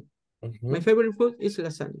lasagna. My favorite food is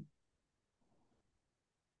lasagna.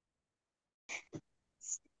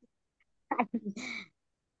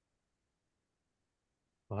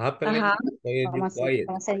 Ajá. ¿Cómo se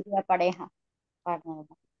dice pareja? Partner.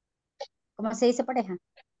 ¿Cómo se dice pareja?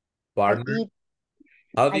 Partner.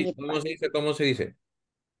 I ¿Cómo se dice?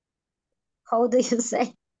 How do you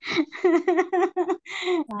say?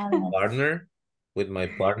 Partner. With my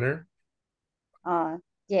partner?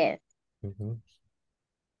 Yes, Mm-hmm.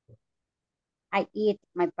 I eat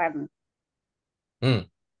my partner. Mm.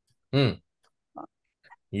 Mm.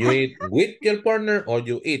 You eat with your partner or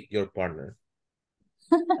you eat your partner?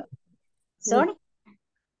 Sorry?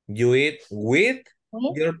 You eat with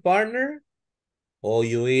your partner or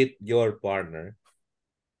you eat your partner?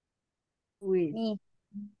 Oui.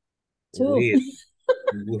 With.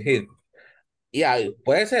 With. Yeah,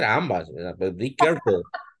 puede ser ambas, ¿verdad? But be careful.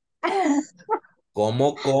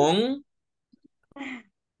 ¿Como con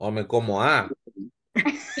o me como a?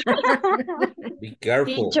 Be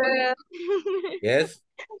careful. Teacher. Yes.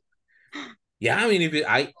 Yeah, I mean, if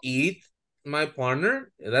I eat my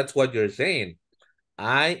partner, that's what you're saying.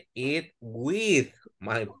 I eat with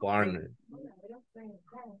my partner.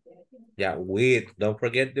 Yeah, with. Don't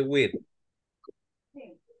forget the with.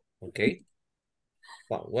 Okay.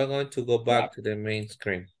 Well, we're going to go back to the main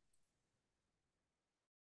screen.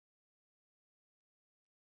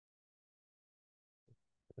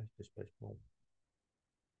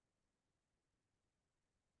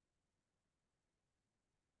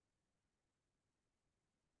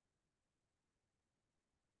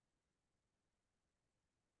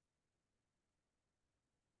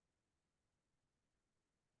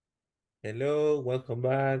 Hello, welcome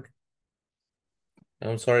back.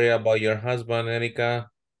 I'm sorry about your husband, Erika.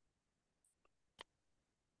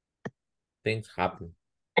 Things happen.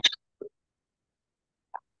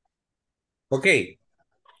 Okay.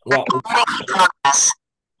 Well,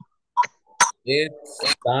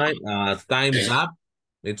 it's time. Time's up.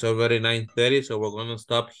 It's already 9:30, so we're gonna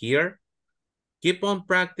stop here. Keep on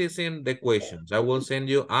practicing the questions. I will send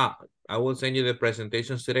you the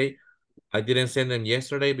presentations today. I didn't send them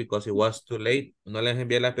yesterday because it was too late. No les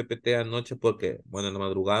envié la PPT anoche porque, bueno, en la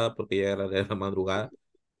madrugada, porque ya era de la madrugada.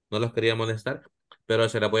 No los quería molestar, pero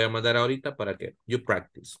se las voy a mandar ahorita para que you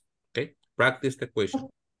practice. Okay? Practice the question.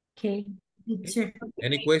 Okay, teacher.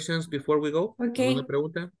 Any questions before we go? Okay. ¿Alguna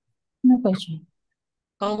pregunta? No question.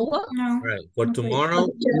 Homework? No. All right. For No tomorrow,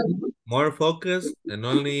 question. more focus and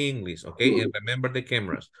only English. Okay? And remember the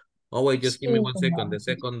cameras. Oh, wait, just give me 1 second. The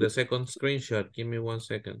second screenshot. Give me 1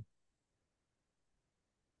 second.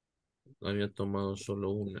 No había tomado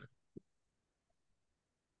solo una.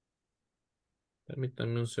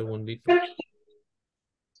 Permítame un segundito.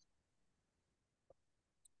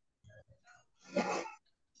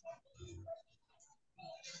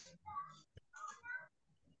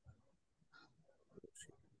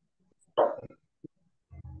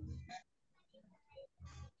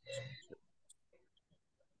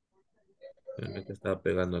 Espérame que estaba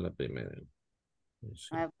pegando la primera.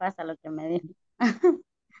 Sí. Me pasa lo que me dijo.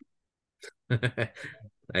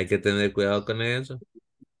 Hay que tener cuidado con eso.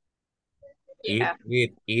 Yeah.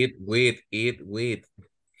 Eat with.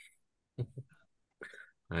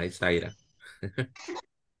 Ay, Zaira.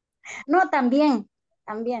 No, también.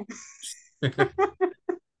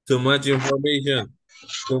 Too much information.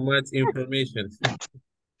 Too much information.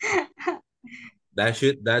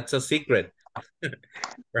 That's a secret.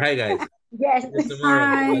 Right, guys? Yes. See you tomorrow.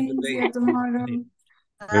 Have a Bye. good See day. you tomorrow.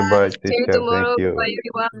 Goodbye, See you teacher. Thank tomorrow. Bye, you.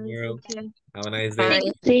 everyone. Tomorrow. Take care. Have a nice day.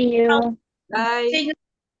 Bye. See you. Bye.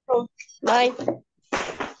 Bye.